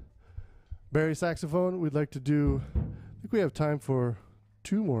on Barry saxophone. We'd like to do, I think we have time for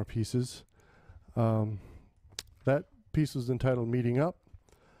two more pieces. That piece was entitled Meeting Up.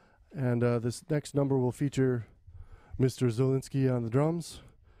 And this next number will feature Mr. Zolinsky on the drums.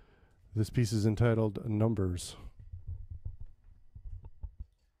 This piece is entitled Numbers.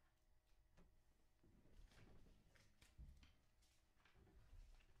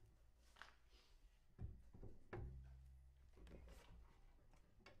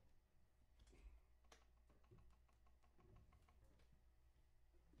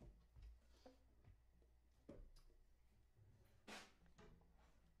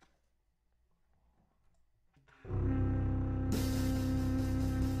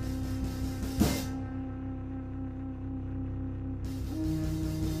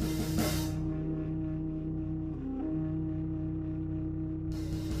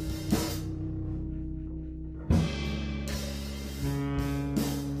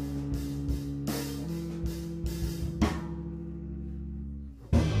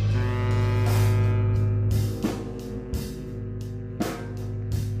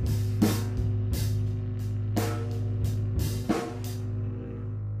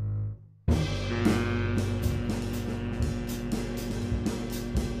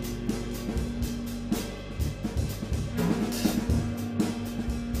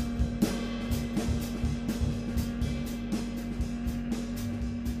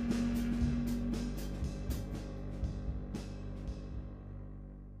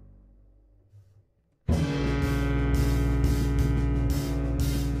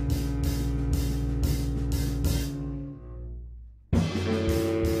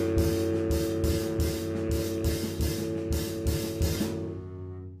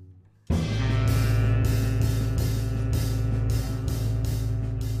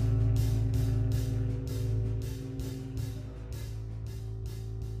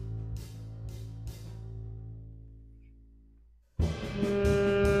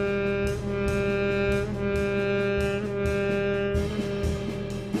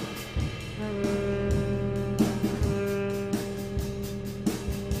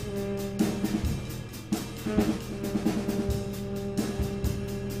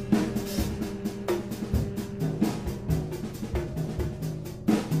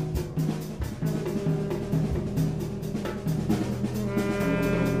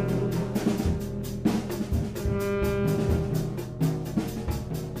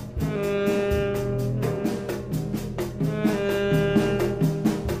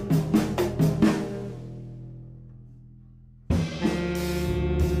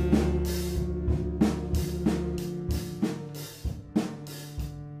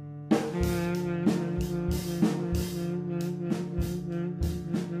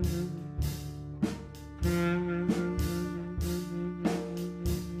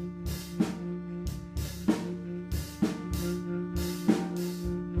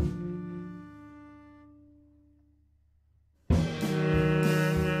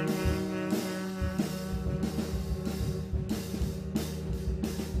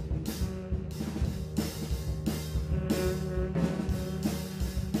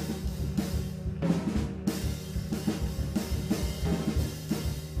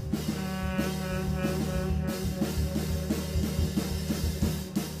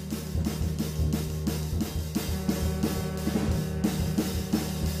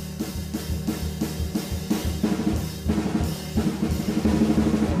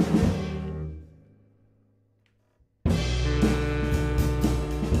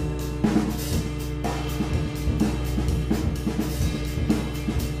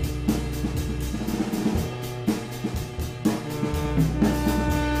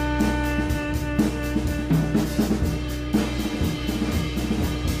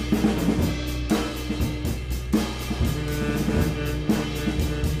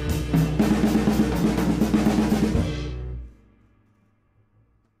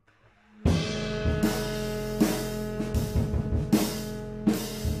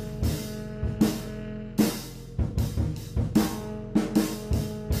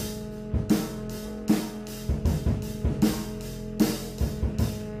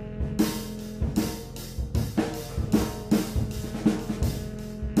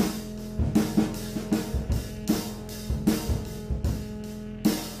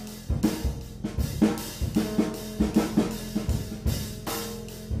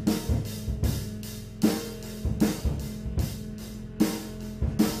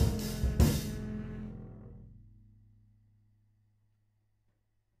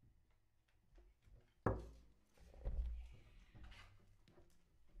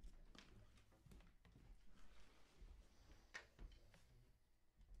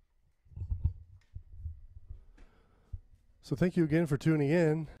 So thank you again for tuning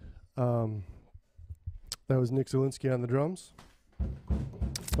in. That was Nick Zielinski on the drums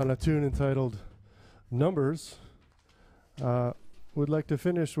on a tune entitled Numbers. Would like to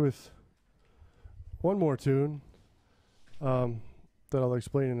finish with one more tune that I'll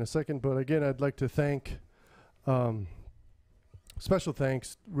explain in a second. But again, I'd like to thank, special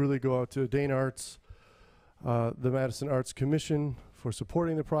thanks really go out to Dane Arts, the Madison Arts Commission for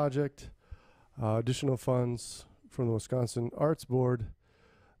supporting the project, additional funds from the Wisconsin Arts Board,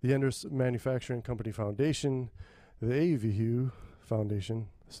 the Enders Manufacturing Company Foundation, the AVHU Foundation.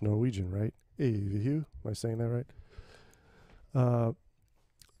 It's Norwegian, right? AVHU. Am I saying that right?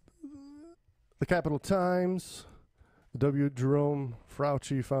 The Capital Times, the W. Jerome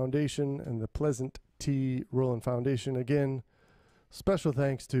Frauchi Foundation, and the Pleasant T. Rowland Foundation. Again, special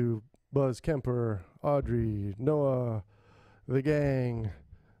thanks to Buzz Kemper, Audrey, Noah, the gang,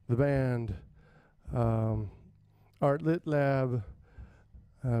 the band, Art Lit Lab,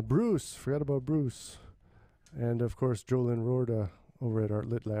 Bruce, forgot about Bruce, and of course Jolyn Rorda over at Art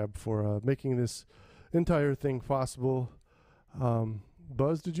Lit Lab for making this entire thing possible.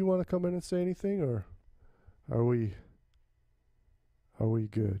 Buzz, did you want to come in and say anything, or are we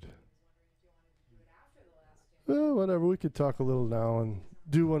good? Well, whatever. We could talk a little now and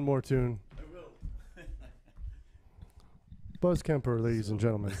do one more tune. Buzz Kemper, ladies and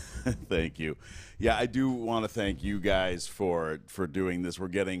gentlemen. Thank you. Yeah, I do want to thank you guys for doing this. We're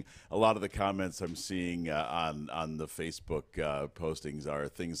getting a lot of the comments I'm seeing on the Facebook postings are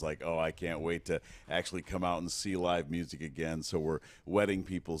things like, "Oh, I can't wait to actually come out and see live music again." So we're whetting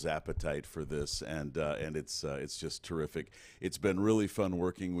people's appetite for this, and it's just terrific. It's been really fun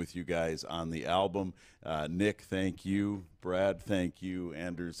working with you guys on the album. Nick, thank you. Brad, thank you.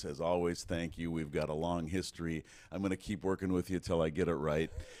 Anders, as always, thank you. We've got a long history. I'm going to keep working with you till I get it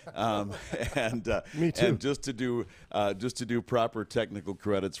right. Me too. And just to do proper technical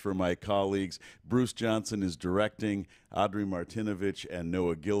credits for my colleagues, Bruce Johnson is directing, Audrey Martinovich and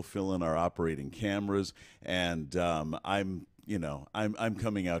Noah Gilfillan are operating cameras, and I'm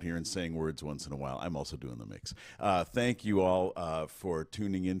coming out here and saying words once in a while. I'm also doing the mix. Thank you all for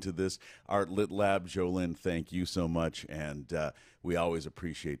tuning into this. Art Lit Lab, Jolyn, thank you so much. And we always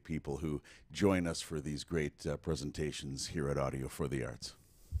appreciate people who join us for these great presentations here at Audio for the Arts.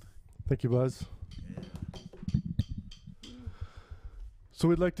 Thank you, Buzz. So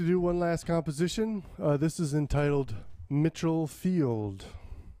we'd like to do one last composition. This is entitled Mitchell Field.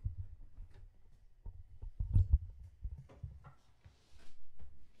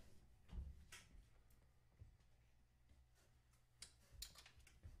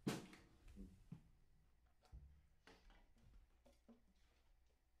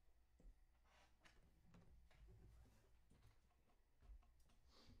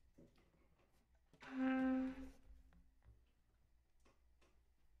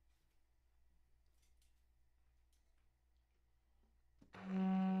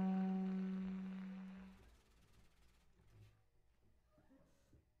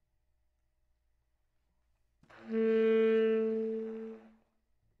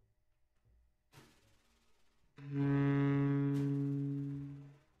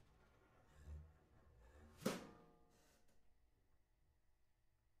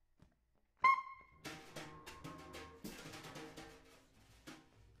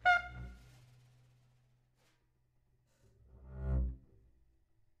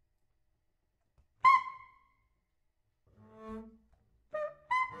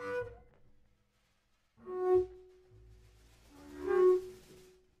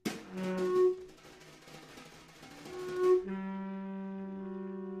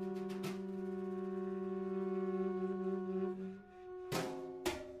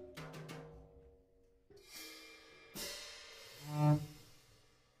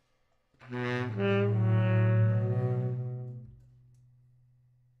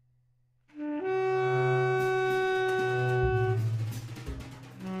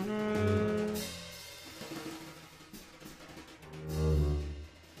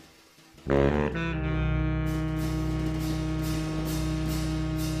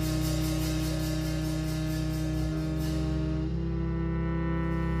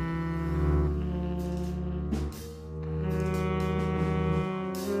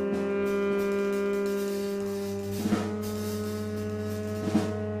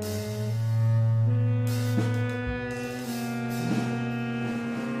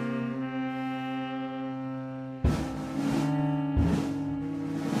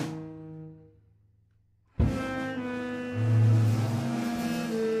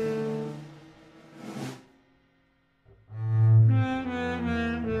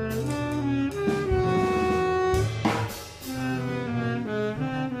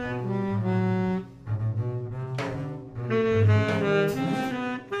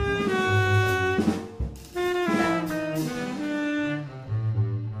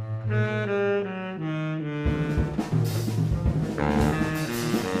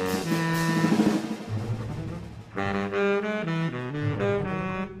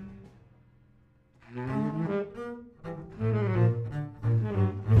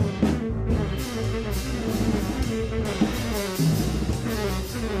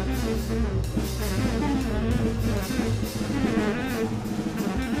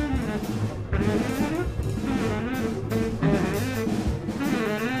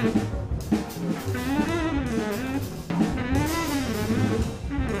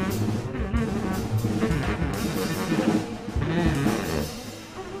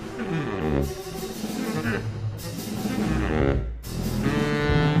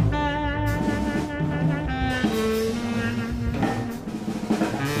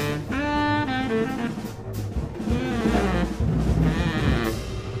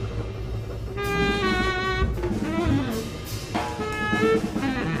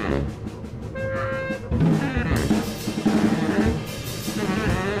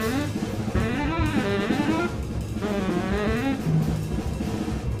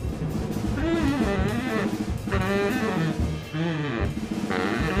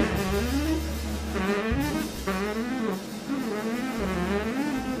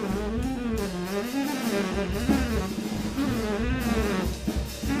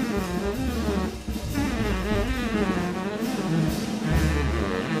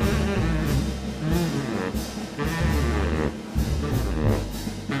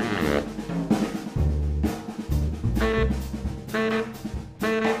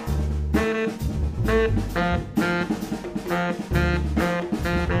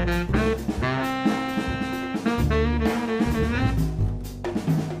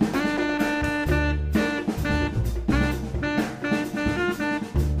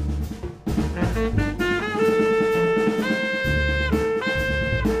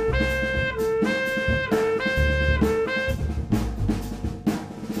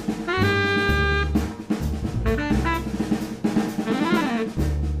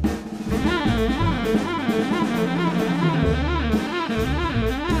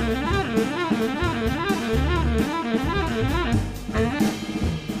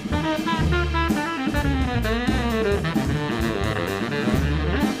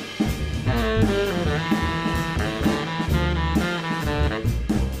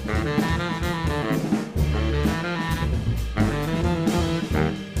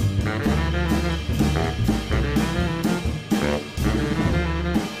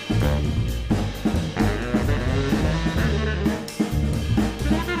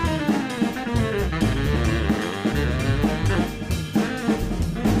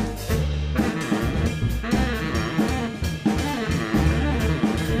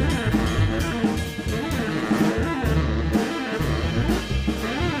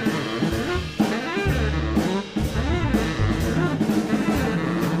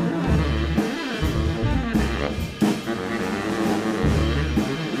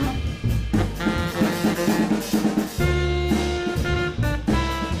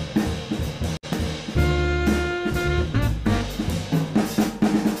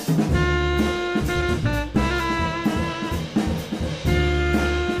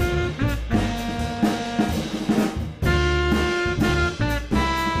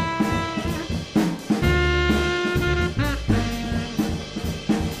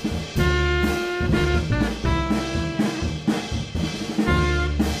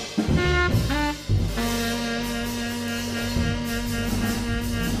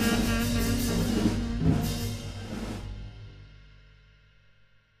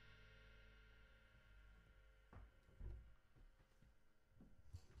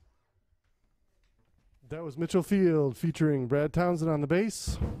 That was Mitchell Field featuring Brad Townsend on the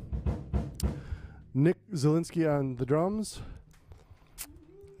bass, Nick Zielinski on the drums,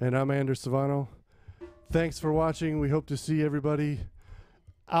 and I'm Anders Savano. Thanks for watching. We hope to see everybody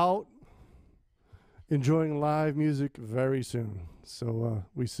out enjoying live music very soon. So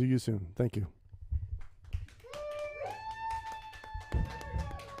we see you soon. Thank you.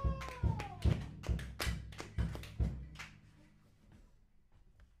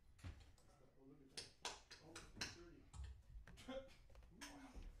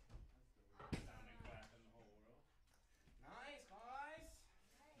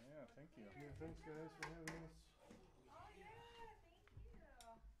 Yeah, thank you. Yeah, thanks guys for having us.